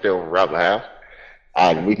ain't going to stay over at Robert House.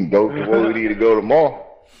 All right, we can go to where we need to go tomorrow.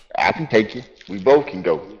 I can take you. We both can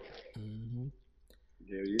go.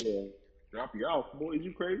 Yeah. Drop you off, boy.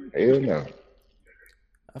 You crazy? Hell no.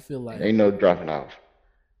 I feel like ain't no dropping off.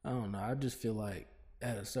 I don't know. I just feel like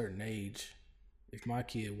at a certain age, if my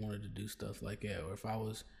kid wanted to do stuff like that, or if I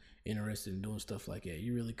was interested in doing stuff like that,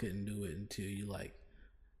 you really couldn't do it until you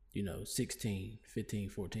 16, 15,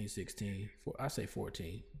 14, 16. I say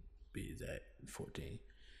 14, be exact, 14.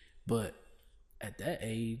 But at that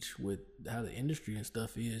age, with how the industry and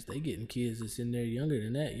stuff is, they getting kids that's in there younger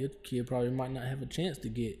than that. Your kid probably might not have a chance to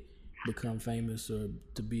become famous or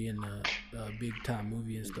to be in a big time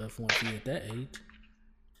movie and stuff once you're at that age.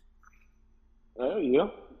 Yeah.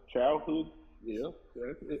 Childhood. Yeah.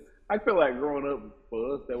 I feel like growing up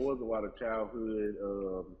for us, there was a lot of childhood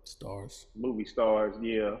stars, movie stars.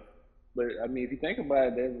 Yeah. But I mean, if you think about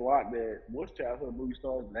it, there's a lot that most childhood movie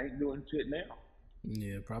stars ain't doing shit now.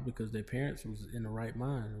 Yeah, probably because their parents was in the right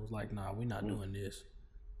mind. It was like, nah, we're not doing this.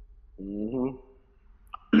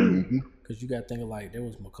 Because you got to think of like there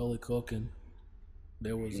was Macaulay Culkin,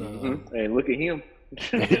 there was and look at him.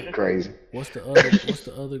 Crazy. What's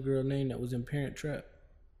the other girl name that was in Parent Trap?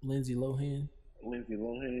 Lindsay Lohan. Lindsay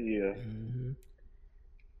Lohan, yeah.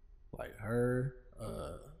 Like her,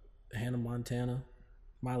 Hannah Montana,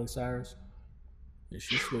 Miley Cyrus, and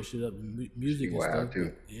she switched it up in music and stuff.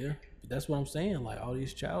 Too. Yeah, but that's what I'm saying. Like all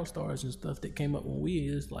these child stars and stuff that came up when we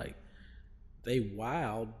is like they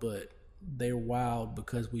wild, but they're wild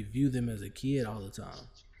because we view them as a kid all the time.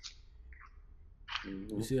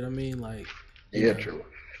 You see what I mean? Like true.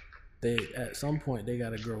 They at some point they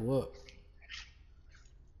got to grow up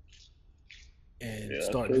and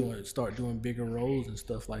start doing bigger roles and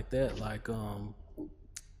stuff like that. Like what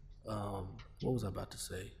was I about to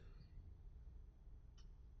say?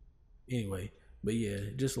 Anyway, but yeah,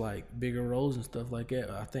 just like bigger roles and stuff like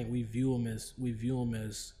that. I think we view them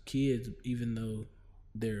as kids, even though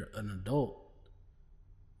they're an adult.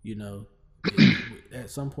 You know, at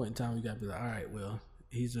some point in time, we got to be like, all right, well,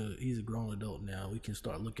 he's a grown adult now. We can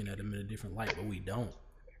start looking at him in a different light, but we don't.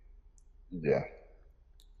 Yeah.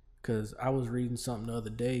 Cause I was reading something the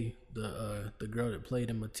other day. The girl that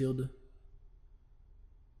played in Matilda.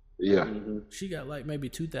 Yeah. She got like maybe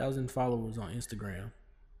 2,000 followers on Instagram.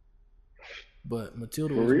 But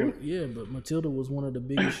Matilda Matilda was one of the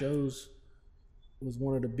biggest shows. Was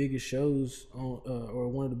one of the biggest shows on, or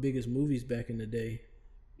one of the biggest movies back in the day.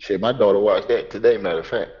 Shit, my daughter watched that today. Matter of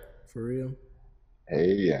fact. For real.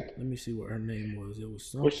 Hey, yeah. Let me see what her name was. It was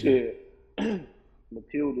something. What's shit?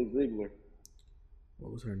 Matilda Ziegler.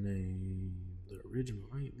 What was her name? The original.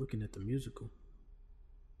 I ain't looking at the musical.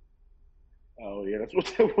 Oh yeah, that's what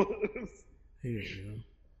that was. Here you go.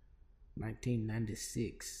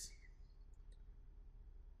 1996.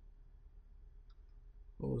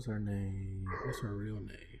 What was her name? What's her real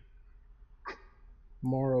name?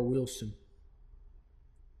 Mara Wilson.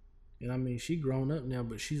 And I mean, she grown up now,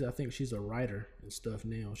 but I think she's a writer and stuff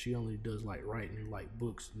now. She only does like writing like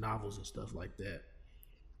books, novels and stuff like that.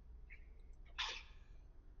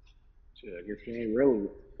 Shit, I guess she ain't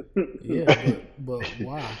relevant. Yeah, but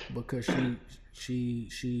why? Because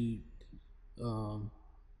she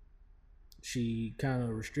kind of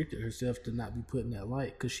restricted herself to not be put in that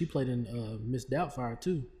light. Because she played in Miss Doubtfire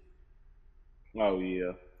too. Oh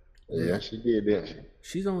yeah. Yeah, she did, didn't she?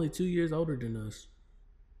 She's only 2 years older than us.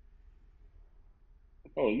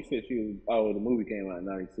 Oh, you said she was. Oh, the movie came out in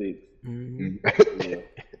 '96. Yeah.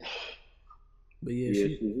 But yeah,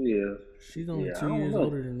 she's only 2 years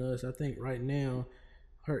older than us. I think right now,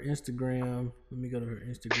 her Instagram. Let me go to her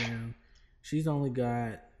Instagram. She's only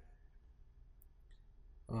got.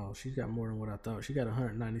 Oh, she's got more than what I thought. She got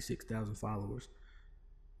 196,000 followers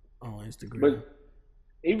on Instagram. But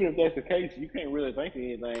even if that's the case, you can't really think of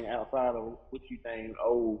anything outside of what you think.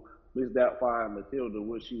 Oh, Miss Doubtfire and Matilda,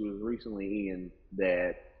 what she was recently in,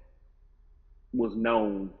 that was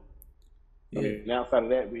known. Yeah. I mean, outside of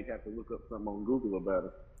that, we'd have to look up something on Google about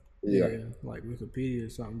it. Yeah, like Wikipedia or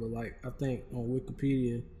something. But like, I think on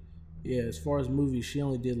Wikipedia, yeah, as far as movies, she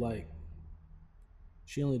only did like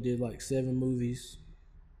 7 movies,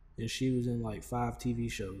 and she was in like 5 TV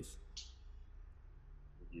shows.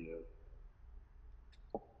 Yeah.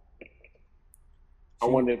 I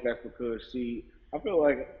wonder if that's because I feel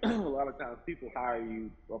like a lot of times people hire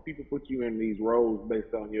you or people put you in these roles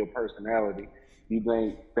based on your personality. You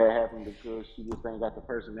think that happened because she just ain't got the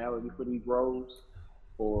personality for these roles?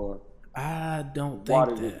 Or I don't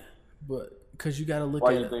think that. But because you got to look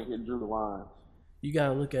at it. Why do you think it drew the line? You got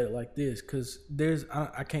to look at it like this, because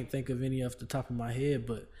I can't think of any off the top of my head,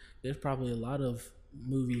 but there's probably a lot of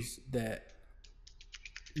movies that,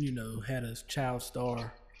 you know, had a child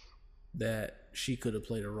star that she could have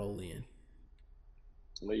played a role in.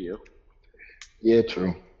 Yeah. Yeah,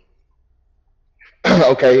 true.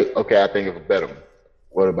 Okay, I think of a better one.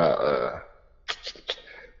 What about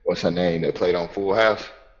what's her name that played on Full House?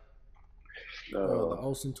 The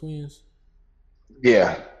Olsen twins.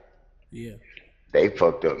 Yeah. Yeah. They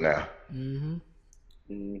fucked up now.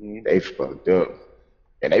 They fucked up,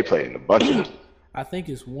 and they played in a bunch of them. I think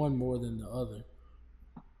it's one more than the other.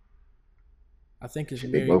 I think it's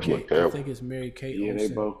Mary Kate. I think it's Mary Kate Olsen. Yeah,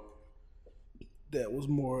 they both. That was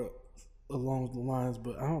more along the lines,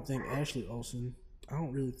 but I don't think Ashley Olsen. I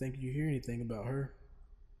don't really think you hear anything about her.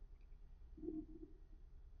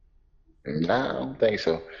 Nah, I don't think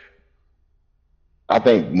so. I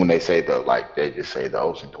think when they say they just say the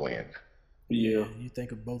Olsen twins. Yeah, you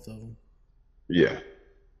think of both of them. Yeah.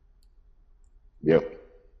 Yep.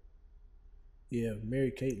 Yeah,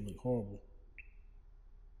 Mary Kate looked horrible.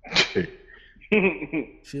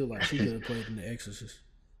 She looked like she could have played in The Exorcist.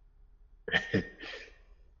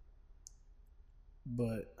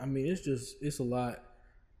 But I mean, it's a lot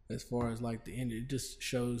as far as like the end. It just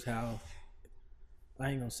shows how,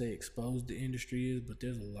 I ain't gonna say exposed the industry is, but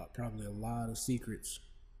there's probably a lot of secrets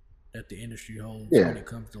that the industry holds when it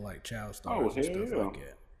comes to like child stars and stuff like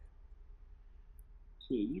that.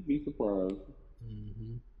 Shit, you'd be surprised.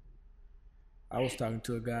 Mm-hmm. I was talking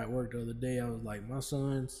to a guy at work the other day. I was like, my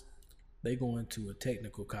sons, they going to a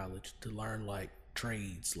technical college to learn like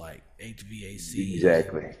trades like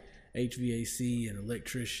HVAC and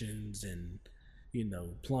electricians and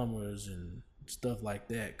plumbers and stuff like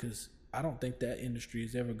that. Because I don't think that industry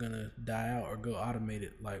is ever gonna die out or go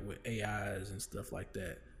automated like with AIs and stuff like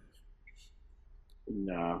that.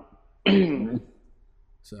 Nah.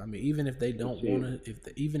 So I mean, even if they don't wanna,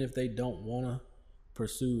 even if they don't wanna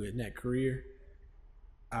pursue in that career,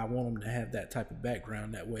 I want them to have that type of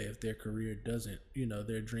background. That way, if their career doesn't,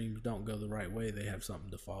 their dreams don't go the right way, they have something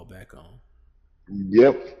to fall back on.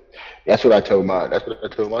 Yep, that's what I told my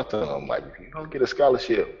son. I'm like, if you don't get a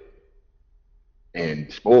scholarship in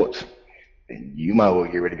sports, then you might as well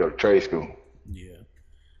get ready to go to trade school. Yeah,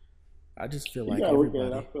 I just feel like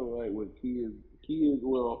everybody. I feel like with kids,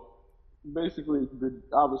 well, basically,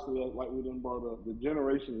 obviously, like we done brought up, the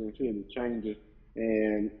generation and shit is changing.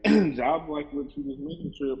 And jobs like what you just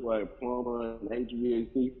mentioned, Trip, like plumber and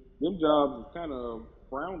HVAC, them jobs is kind of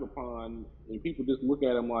frowned upon, and people just look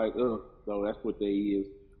at them like, ugh, so that's what they is,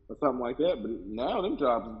 or something like that. But now them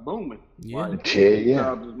jobs is booming. Yeah, like,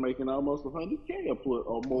 jobs is making almost $100K or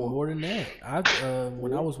more. More than that.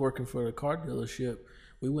 When I was working for a car dealership,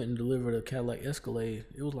 we went and delivered a Cadillac Escalade.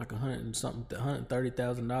 It was like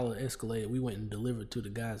 $130,000 Escalade. We went and delivered to the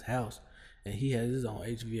guy's house, and he has his own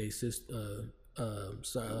HVAC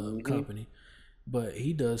company, but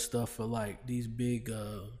he does stuff for like these big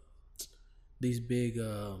I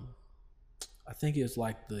think it's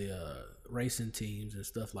like the racing teams and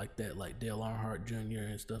stuff like that, like Dale Earnhardt Jr.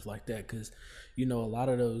 and stuff like that, because a lot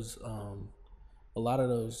of those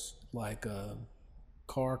like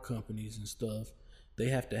car companies and stuff, they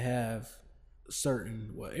have to have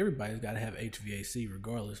everybody's got to have HVAC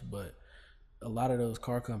regardless, but a lot of those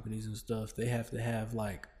car companies and stuff, they have to have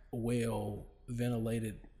like well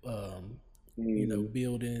ventilated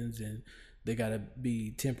buildings, and they got to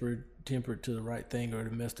be tempered to the right thing or to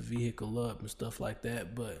mess the vehicle up and stuff like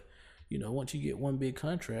that. But once you get one big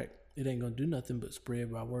contract, it ain't gonna do nothing but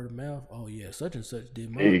spread by word of mouth. Oh yeah, such and such did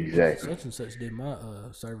my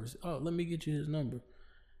service. Oh, let me get you his number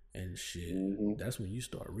and shit. That's when you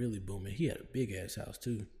start really booming. He had a big ass house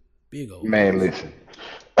too, big old man house. Listen,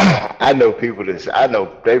 I know people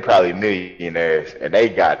they probably millionaires, and they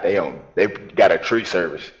got a tree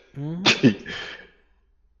service.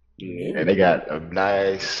 Yeah. And they got a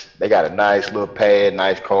nice little pad,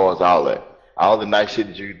 nice cars, all that. All the nice shit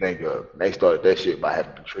that you think of. They started that shit by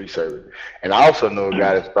having the tree service. And I also know a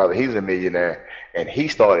guy he's a millionaire, and he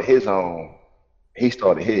sells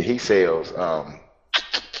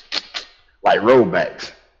like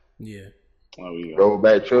rollbacks. Yeah. Oh yeah.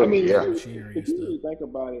 Rollback trucks. I mean, yeah. if you think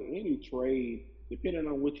about it, any trade, depending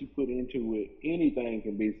on what you put into it, anything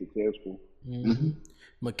can be successful.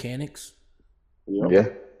 Mechanics. Yep. Yeah.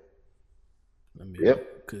 I mean,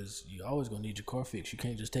 because you're always gonna need your car fixed. You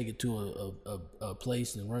can't just take it to a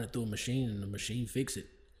place and run it through a machine and the machine fix it.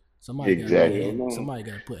 Somebody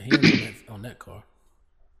gotta put hands on that car.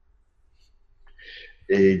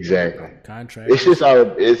 Exactly. Contract. It's just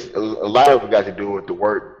it's a lot of it got to do with the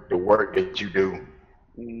work that you do,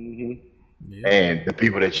 and the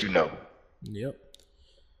people that you know. Yep.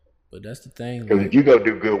 But that's the thing. Because if you go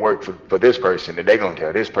do good work for this person, then they're gonna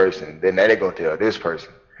tell this person, then they're gonna tell this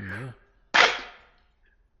person. Yeah.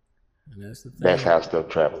 And that's the thing. That's how stuff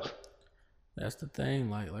travels. That's the thing.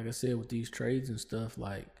 Like I said, with these trades and stuff,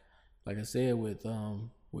 like I said with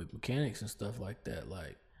mechanics and stuff like that,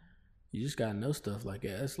 like you just gotta know stuff like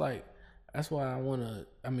that. It's like that's why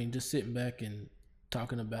just sitting back and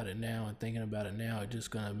talking about it now and thinking about it now, it's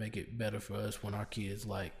just gonna make it better for us when our kids,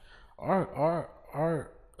 like our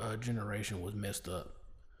generation was messed up.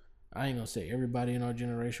 I ain't gonna say everybody in our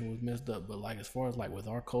generation was messed up, but like as far as like with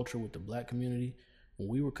our culture, with the black community, when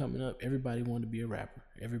we were coming up, everybody wanted to be a rapper.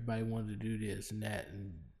 Everybody wanted to do this and that,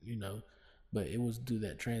 and but it was through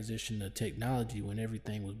that transition to technology when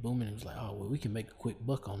everything was booming. It was like, oh well, we can make a quick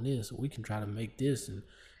buck on this, or we can try to make this, and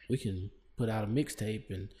we can put out a mixtape,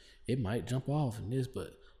 and it might jump off and this.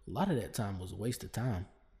 But a lot of that time was a waste of time.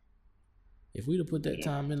 If we'd have put that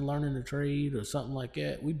time in learning a trade or something like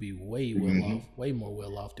that, we'd be way more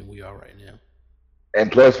well off than we are right now.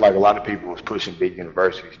 And plus, like a lot of people was pushing big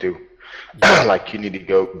universities too. Yeah. Like you need to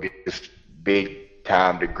go get this big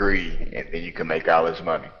time degree, and then you can make all this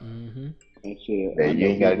money. And shit, and you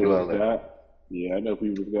ain't got to do all that. Yeah, I know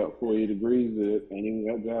people got 4 degrees that ain't even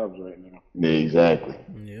got jobs right now. Exactly.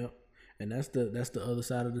 Yep. And that's the other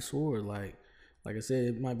side of the sword. Like I said,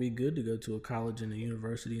 it might be good to go to a college and a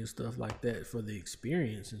university and stuff like that for the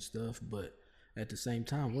experience and stuff, but at the same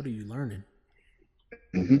time, what are you learning?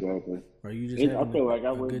 Exactly. Are you just I having feel like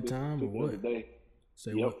I a read good this time or shit the other what? day.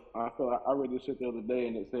 Say Yep, what? I feel like I read this shit the other day,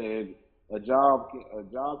 and it said a job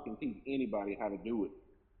can teach anybody how to do it.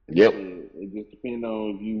 Yep. It just depends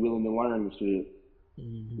on if you willing to learn the shit.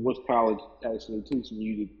 Mm-hmm. What's college actually teaching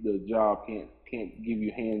you? The job can't give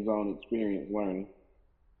you hands on experience learning.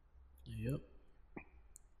 Yep.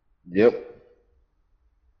 Yep.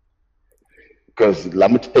 Because I'm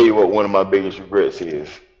gonna tell you what one of my biggest regrets is.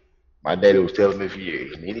 My daddy was telling me for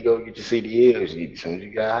years, you need to go get your CDLs. As soon as you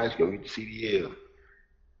get high school, go get your CDL.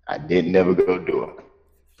 I didn't never go do it.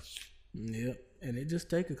 Yep. And it just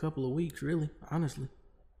take a couple of weeks, really, honestly,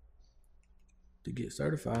 to get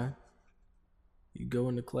certified. You go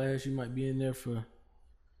into class, you might be in there for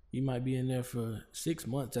 6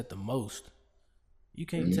 months at the most. You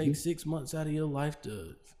can't take 6 months out of your life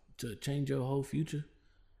to change your whole future.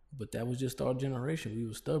 But that was just our generation. We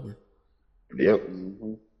were stubborn. Yep.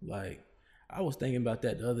 Like, I was thinking about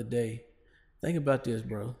that the other day. Think about this,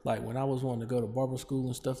 bro. Like, when I was wanting to go to barber school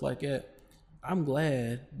and stuff like that, I'm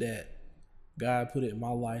glad that God put it in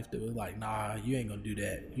my life that was like, nah, you ain't gonna do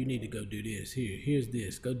that. You need to go do this. Here's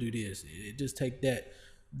this. Go do this. It just take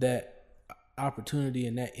that opportunity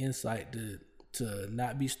and that insight to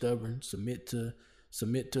not be stubborn, submit to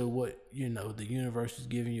what the universe is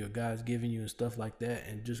giving you or God's giving you and stuff like that,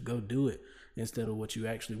 and just go do it instead of what you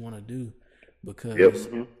actually want to do. Because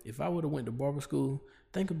if I would have went to barber school,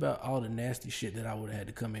 think about all the nasty shit that I would have had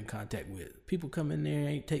to come in contact with. People come in there,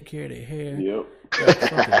 ain't take care of their hair. Yep. Got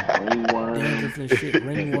fucking Ringworm. dandruff and shit,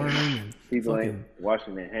 ringworm, and people fucking ain't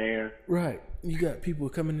washing their hair. right. You got people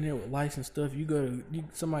coming in there with lice and stuff.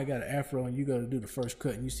 Somebody got an afro and you go to do the first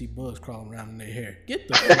cut and you see bugs crawling around in their hair. Get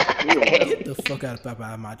the fuck out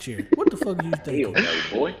of my chair. What the fuck are you thinking?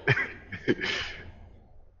 Ew, boy.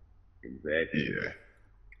 Exactly. Yeah.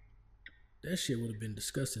 That shit would have been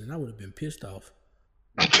disgusting, and I would have been pissed off.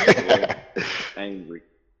 Angry.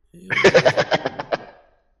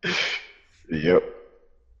 Yep.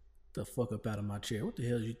 The fuck up out of my chair. What the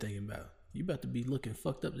hell are you thinking about? You about to be looking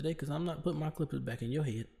fucked up today because I'm not putting my clippers back in your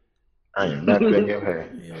head. I am not in your hair.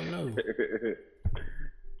 Hell no.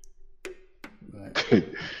 Right.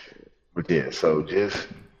 But yeah, so just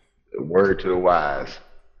a word to the wise.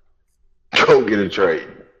 Go get a trade.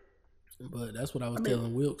 But that's what I was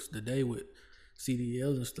telling Wilkes today with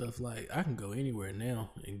CDLs and stuff. Like, I can go anywhere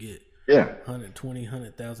now and get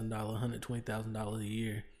 $120,000 $120,000 a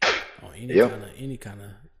year on any kind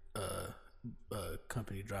of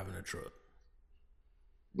company driving a truck.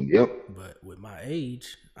 Yep. But with my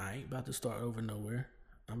age, I ain't about to start over nowhere.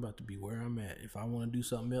 I'm about to be where I'm at. If I want to do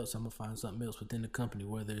something else, I'm gonna find something else within the company,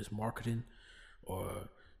 whether it's marketing or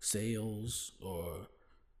sales or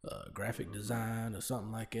graphic design or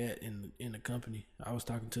something like that in the company. I was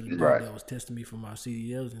talking to the dude that was testing me for my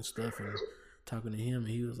CDLs and stuff, and talking to him,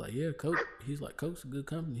 and he was like, "Yeah, Coke." He's like, "Coke's a good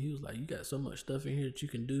company." He was like, "You got so much stuff in here that you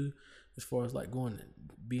can do, as far as like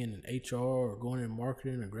being in HR or going in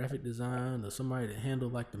marketing or graphic design or somebody to handle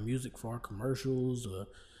like the music for our commercials or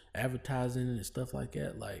advertising and stuff like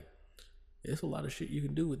that. Like, it's a lot of shit you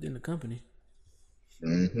can do within the company."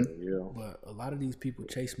 Yeah. But a lot of these people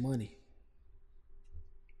chase money.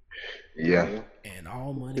 Yeah. And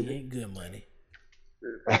all money ain't good money.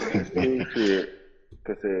 Because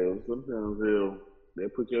sometimes they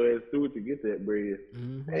put your ass through it to get that bread.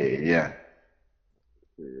 Hey, yeah.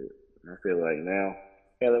 I feel like now.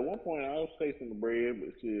 Hell, at one point I was chasing the bread,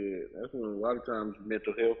 but shit, that's when a lot of times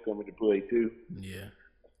mental health come into play too. Yeah.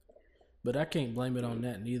 But I can't blame it on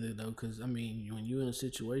that neither, though, because, I mean, when you're in a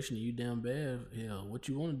situation and you down bad, hell, what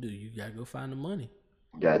you want to do? You got to go find the money.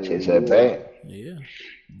 Got to chase that bag. Yeah.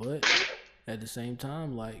 But at the same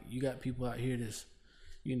time, like, you got people out here that's,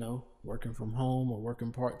 working from home or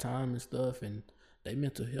working part-time and stuff, and their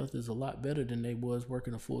mental health is a lot better than they was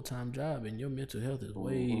working a full-time job, and your mental health is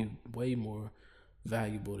way, way more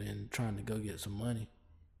valuable than trying to go get some money.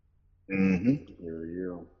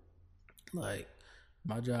 Yeah. Like,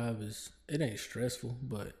 my job it ain't stressful,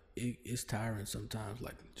 but it's tiring sometimes.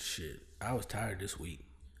 Like, shit, I was tired this week.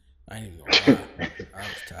 I ain't even gonna lie. I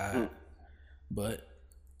was tired. But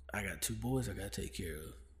I got 2 boys I gotta take care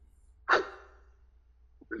of.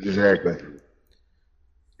 Exactly.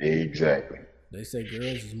 They say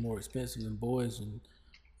girls is more expensive than boys, and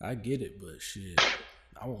I get it, but shit,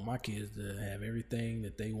 I want my kids to have everything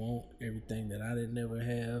that they want, everything that I didn't ever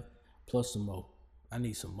have, plus some more. I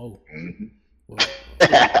need some more.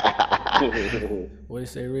 What they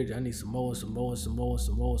say, Reggie? I need some more, some more, some more,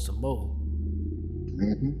 some more, some more.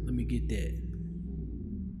 Let me get that.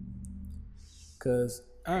 Cause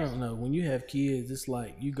I don't know. When you have kids, it's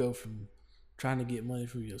like you go from trying to get money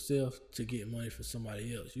for yourself to get money for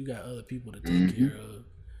somebody else. You got other people to take care of,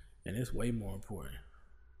 and it's way more important.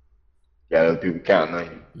 Got other people counting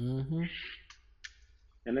on you.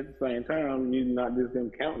 And at the same time, you not just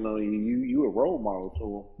them counting on you. You a role model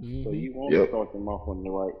to them, so you want to start them off on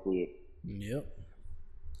the right foot. Yep.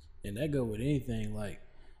 And that go with anything. Like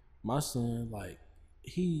my son, like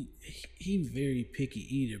he very picky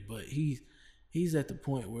eater, but he's at the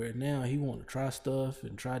point where now he want to try stuff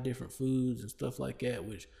and try different foods and stuff like that.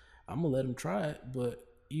 Which I'm gonna let him try it, but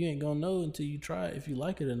you ain't gonna know until you try it if you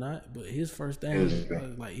like it or not. But his first thing was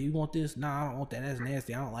like, "You want this? Nah, I don't want that. That's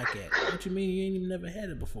nasty. I don't like that." What you mean? You ain't even never had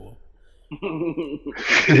it before.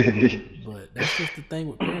 But that's just the thing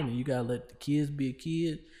with parenting. You gotta let the kids be a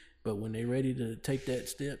kid, but when they're ready to take that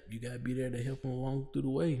step, you gotta be there to help them along through the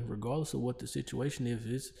way, regardless of what the situation is.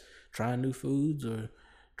 If it's trying new foods or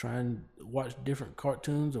trying to watch different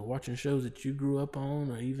cartoons or watching shows that you grew up on,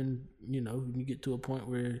 or even when you get to a point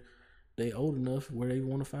where they old enough where they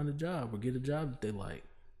want to find a job or get a job that they like.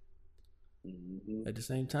 At the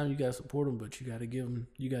same time, you gotta support them, but you gotta give them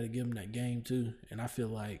that game too. And I feel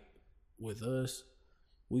like with us,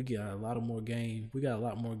 we got a lot more game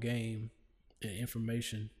and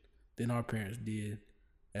information than our parents did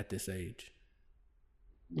at this age.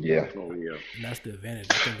 Yeah. Oh yeah. And that's the advantage.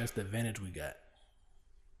 I think that's the advantage we got.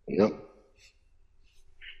 Yep.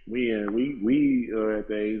 We at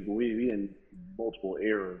the age we in multiple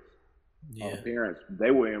eras. Yeah. Our parents,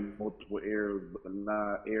 they were in multiple eras, but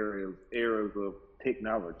not eras of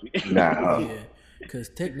technology. Nah. Yeah, because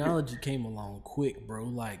technology came along quick, bro.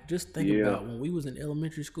 Like, just think about when we was in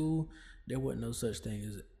elementary school, there wasn't no such thing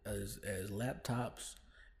as laptops,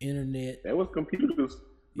 internet. There was computers.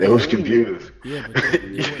 There was computers. Yeah, but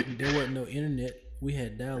there wasn't no internet. We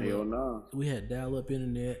had dial-up. Hell no. We had dial-up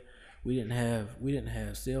internet. We didn't have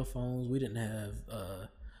cell phones. We didn't have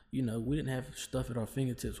we didn't have stuff at our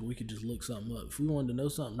fingertips where we could just look something up. If we wanted to know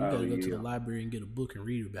something, you gotta go to the library and get a book and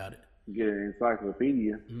read about it. Get an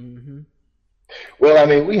encyclopedia. Well, I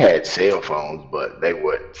mean, we had cell phones, but they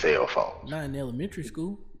weren't cell phones. Not in elementary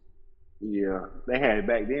school. Yeah, they had it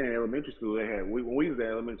back then in elementary school. They had when we was in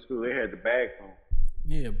elementary school, they had the bag phone.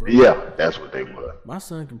 Yeah, bro. Yeah, that's what they were. My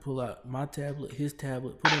son can pull out my tablet, his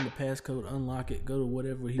tablet, put in the passcode, unlock it, go to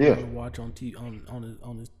whatever he want to watch on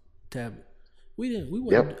his tablet.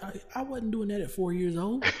 I wasn't doing that at 4 years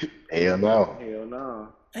old. Hell no. Hell no.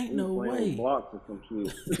 Ain't no way. Blocks or some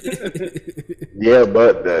shit. Yeah,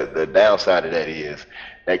 but the downside of that is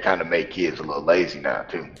that kind of make kids a little lazy now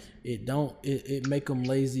too. It make them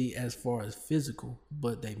lazy as far as physical,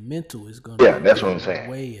 but their mental is gonna that's what I'm saying.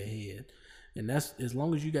 Way ahead. And that's as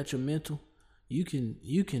long as you got your mental, you can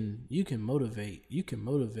motivate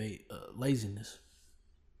laziness.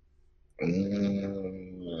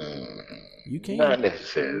 You can. Not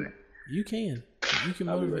necessarily. You can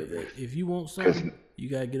motivate. If you want something, you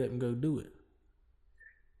gotta get up and go do it.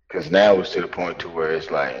 Because now it's to the point to where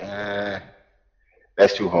it's like,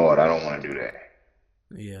 that's too hard. I don't want to do that.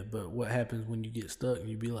 Yeah, but what happens when you get stuck and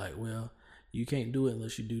you be like, well, you can't do it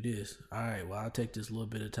unless you do this. All right, well, I'll take this little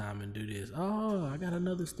bit of time and do this. Oh, I got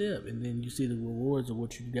another step. And then you see the rewards of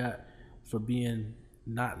what you got for being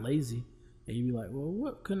not lazy. And you be like, well,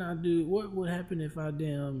 what can I do? What would happen if I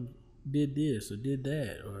did this or did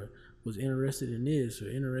that or was interested in this or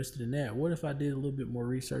interested in that? What if I did a little bit more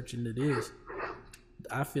research into this?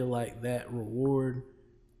 I feel like that reward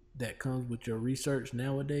that comes with your research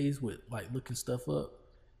nowadays with like looking stuff up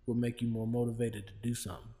will make you more motivated to do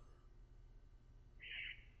something.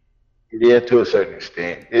 Yeah, to a certain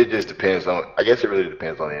extent. It just depends on, I guess it really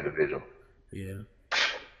depends on the individual. Yeah.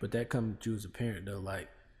 But that comes to you as a parent though, like,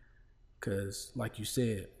 because like you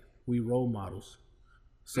said, we role models.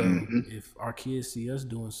 So if our kids see us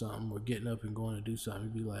doing something or getting up and going to do something,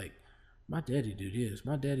 be like, my daddy do this.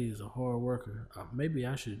 My daddy is a hard worker. Maybe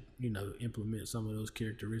I should, implement some of those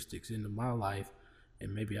characteristics into my life,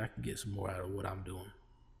 and maybe I can get some more out of what I'm doing.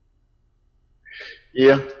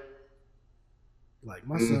 Yeah. Like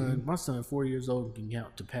my son, 4 years old, can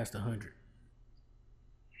count to past 100.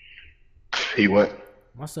 He what?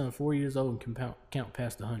 My son, 4 years old, can count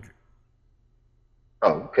past 100.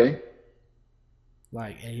 Oh, okay.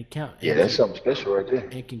 Like, and he count. Yeah, that's something special right there.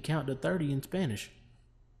 And can count to 30 in Spanish.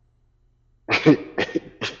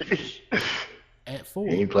 At 4.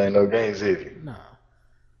 He ain't playing no games, is he? Nah.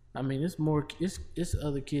 I mean, it's more. It's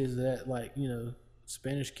other kids that like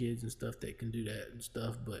Spanish kids and stuff that can do that and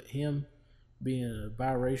stuff. But him, being a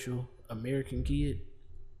biracial American kid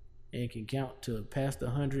and can count to past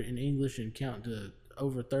 100 in English and count to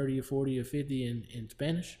over 30 or 40 or 50 in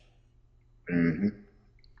Spanish. Mm-hmm.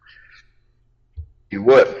 You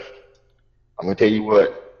what? I'm gonna tell you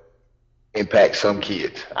what impacts some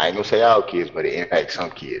kids. I ain't gonna say all kids, but it impacts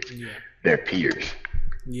some kids. Yeah. Their peers.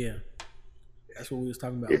 Yeah. That's what we was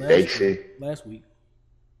talking about If they see, last week.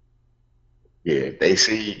 yeah, if they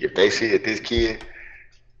see that this kid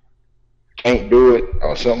can't do it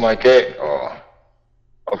or something like that, or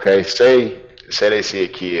okay, say they see a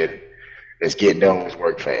kid that's getting done with his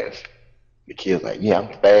work fast. The kid's like, yeah,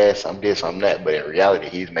 I'm fast, I'm this, I'm that, but in reality,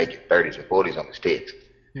 he's making 30s and 40s on his test.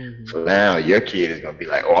 Mm-hmm. So now your kid is gonna be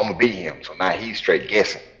like, oh, I'm gonna beat him. So now he's straight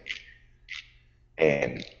guessing,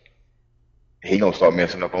 and he gonna start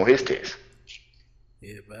messing up on his test.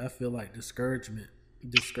 Yeah, but I feel like discouragement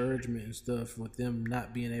and stuff with them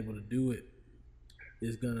not being able to do it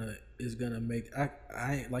is gonna make I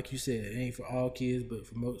ain't, like you said, it ain't for all kids, but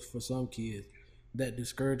for some kids, that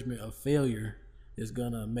discouragement of failure is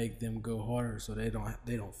gonna make them go harder so they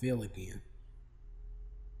don't fail again.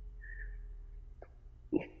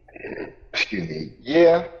 Excuse me.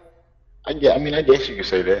 Yeah, I guess you could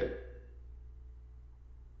say that.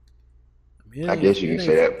 I guess you can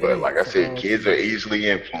say that, but like I said, kids are easily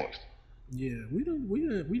influenced. Yeah, we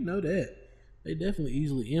know that they definitely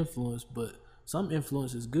easily influenced, but some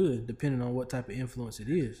influence is good depending on what type of influence it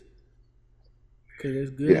is. Because there's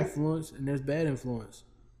good influence and there's bad influence.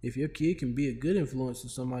 If your kid can be a good influence to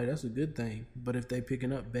somebody, that's a good thing. But if they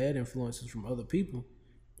picking up bad influences from other people,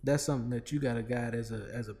 that's something that you got to guide as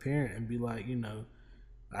a parent and be like,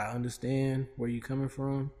 I understand where you're coming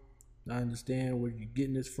from. I understand where you're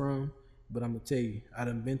getting this from. But I'm going to tell you, I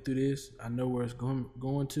done been through this. I know where it's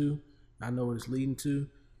going to. I know what it's leading to.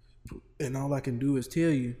 And all I can do is tell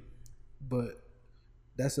you, but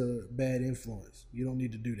that's a bad influence. You don't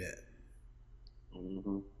need to do that.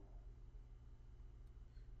 Mm-hmm.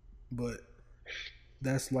 But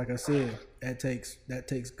that's, like I said, that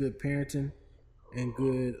takes good parenting and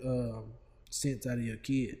good sense out of your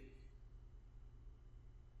kid.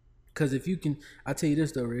 Because if you can, I tell you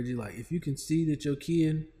this though, Reggie, like if you can see that your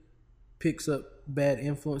kid picks up bad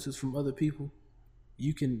influences from other people,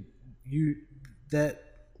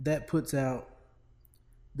 that puts out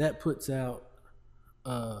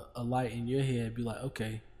a light in your head. Be like,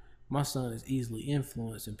 okay, my son is easily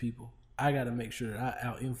influencing people. I got to make sure that I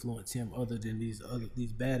out influence him other than these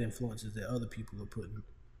bad influences that other people are putting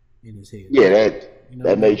in his head. Yeah,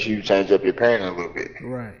 that makes you change up your parenting a little bit,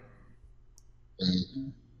 right? Mm-hmm.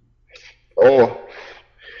 Or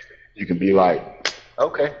you can be like,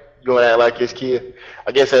 okay, you gonna act like this kid?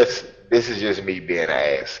 I guess this is just me being an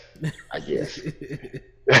ass. I guess this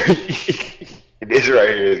right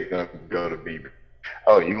here is gonna go to be.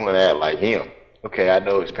 Oh, you wanna act like him? Okay, I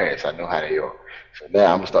know his parents. I know how they are. So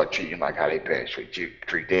now I'm gonna start treating like how their parents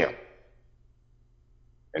treat them.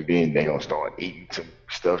 And then they gonna start eating some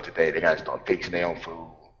stuff today. They gotta start fixing their own food.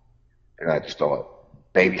 They gotta start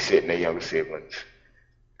babysitting their younger siblings.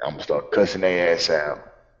 I'm gonna start cussing their ass out.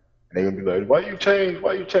 And they gonna be like, "Why you change?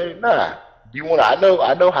 Why you change?" Nah, you wanna? I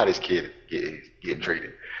know how this kid is getting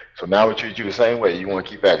treated. So now we treat you the same way. You wanna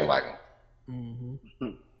keep acting like him. Mm-hmm.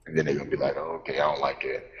 And then they gonna be like, "Oh, okay, I don't like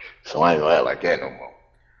that. So I ain't gonna act like that no more."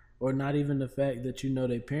 Or not even the fact that you know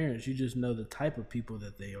their parents. You just know the type of people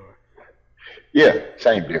that they are. Yeah,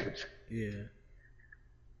 same difference. Yeah.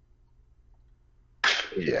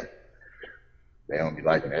 Yeah. They don't be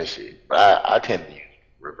liking that shit. But I tend to use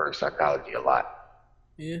reverse psychology a lot.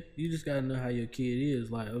 Yeah, you just gotta know how your kid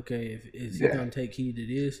is. Like, okay, is he gonna take heed to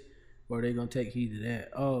this, or are they gonna take heed to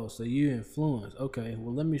that? Oh, so you influence. Okay,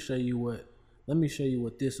 well let me show you what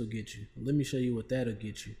this will get you. Let me show you what that'll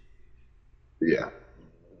get you. Yeah.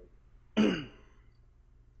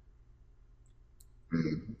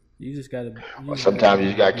 Mm-hmm. You just gotta. Sometimes you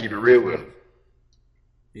just gotta keep it real with them.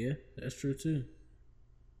 Yeah, that's true too.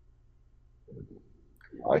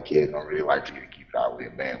 My kids don't really like for you to keep it all the way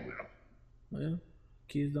band with them. Well,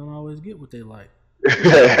 kids don't always get what they like. They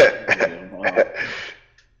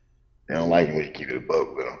don't like it when you keep it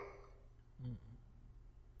above with them. Mm-hmm.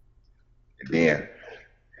 And then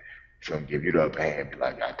some give you the upper hand, be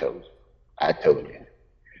like, I told you.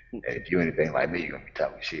 And if you anything like me, you're gonna be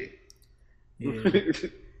talking shit. Yeah.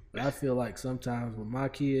 I feel like sometimes with my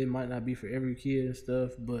kid, it might not be for every kid and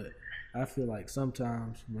stuff, but I feel like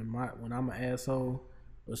sometimes when I'm an asshole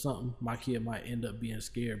or something, my kid might end up being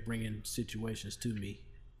scared bringing situations to me.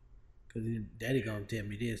 Cause daddy gonna tell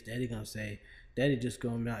me this, daddy gonna say, daddy just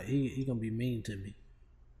gonna he gonna be mean to me.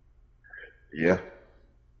 Yeah.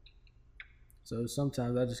 So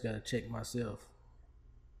sometimes I just gotta check myself.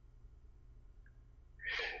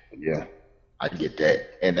 Yeah, I get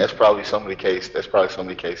that, and that's probably some of the case. That's probably some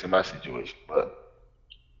of the case in my situation. But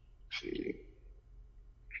see,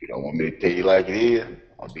 if you don't want me to tell you like it is,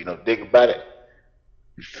 I'll be no dick about it.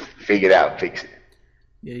 Figure it out, fix it.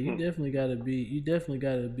 Yeah, you definitely gotta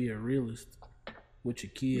be a realist with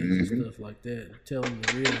your kids and stuff like that. Tell them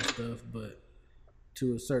the real stuff, but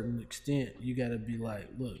to a certain extent, you gotta be like,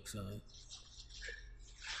 look, son,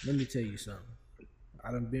 let me tell you something.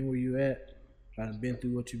 I done been where you at. I done been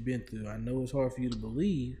through what you've been through. I know it's hard for you to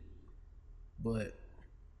believe, but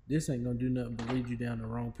this ain't gonna do nothing but lead you down the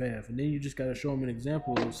wrong path. And then you just gotta show them an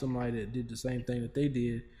example of somebody that did the same thing that they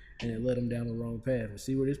did, and it led them down the wrong path. And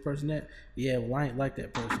see where this person at? Yeah, well, I ain't like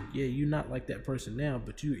that person. Yeah, you're not like that person now,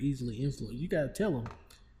 but you're easily influenced. You gotta tell them.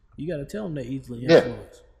 You gotta tell them they're easily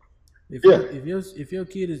influenced. If your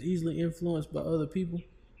kid is easily influenced by other people,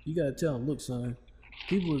 you gotta tell them, look, son,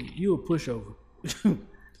 you a pushover.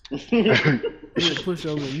 You a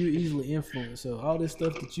pushover. You easily influenced. So all this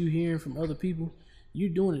stuff that you hearing from other people, you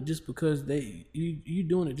doing it just because you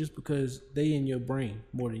doing it just because they in your brain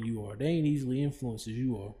more than you are. They ain't easily influenced as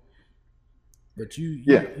you are. But you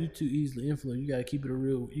too easily influenced. You gotta keep it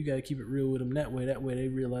real. You gotta keep it real with them that way. That way they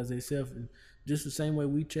realize themselves. And just the same way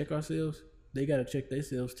we check ourselves, they gotta check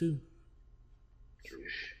themselves too.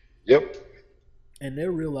 Yep. And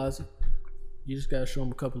they'll realize it. You just gotta show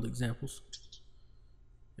them a couple examples.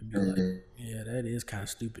 And be like, yeah, that is kind of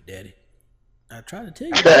stupid, Daddy. I try to tell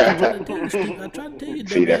you. I try to tell you,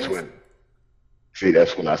 dumbass.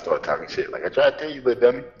 That's when I start talking shit. Like I try to tell you,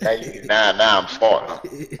 little dummy. Now I'm smart. Huh?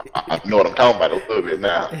 I know what I'm talking about a little bit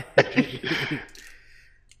now.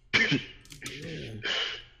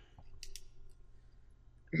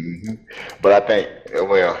 But I think,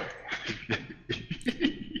 well,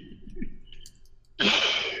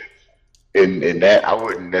 in that, I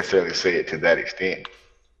wouldn't necessarily say it to that extent.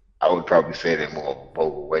 I would probably say it in more of a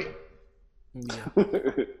vocal way. Yeah.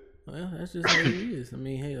 Well, that's just how it is. I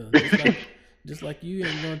mean, hell, just like you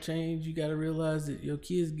ain't gonna change, you gotta realize that your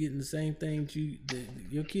kids getting the same thing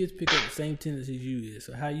your kids pick up the same tendencies you is.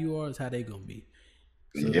 So how you are is how they gonna be.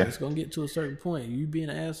 So it's gonna get to a certain point. You being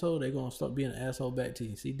an asshole, they're gonna start being an asshole back to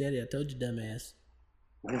you. See, Daddy, I told you, dumbass.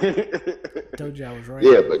 I told you I was right.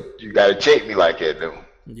 Yeah, but you gotta check me like that though.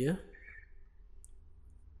 Yeah.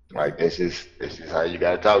 Like this is how you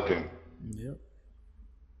gotta talk to me. Yep.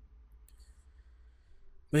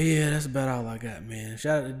 But yeah, that's about all I got, man.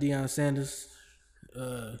 Shout out to Deion Sanders,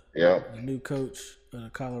 the new coach of the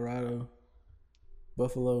Colorado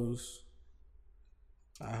Buffaloes.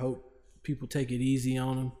 I hope people take it easy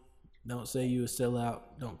on him. Don't say you a sellout.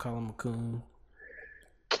 Don't call him a coon.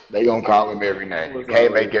 They gonna call him every name. You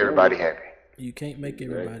can't make everybody happy. You can't make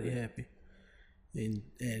everybody happy.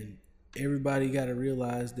 And everybody got to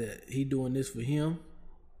realize that he doing this for him,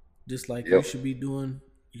 just like you should be doing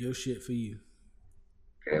your shit for you.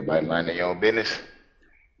 Everybody mind their own business.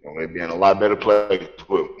 You're gonna be in a lot better place.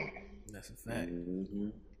 That's a fact.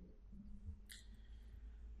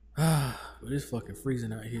 But it's fucking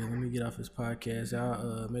freezing out here. Let me get off this podcast.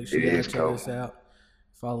 Y'all make sure y'all check us out.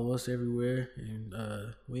 Follow us everywhere. And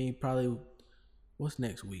we ain't probably. What's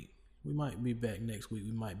next week? We might be back next week.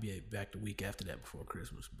 We might be back the week after that before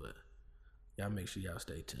Christmas. But y'all make sure y'all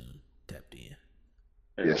stay tuned. Tapped in.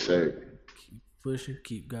 Yes, sir. Keep pushing.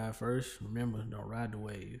 Keep God first. Remember, don't ride the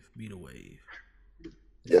wave. Be the wave.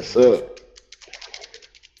 Yes, sir.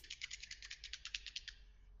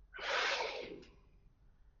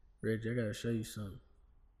 Reggie, I gotta show you something.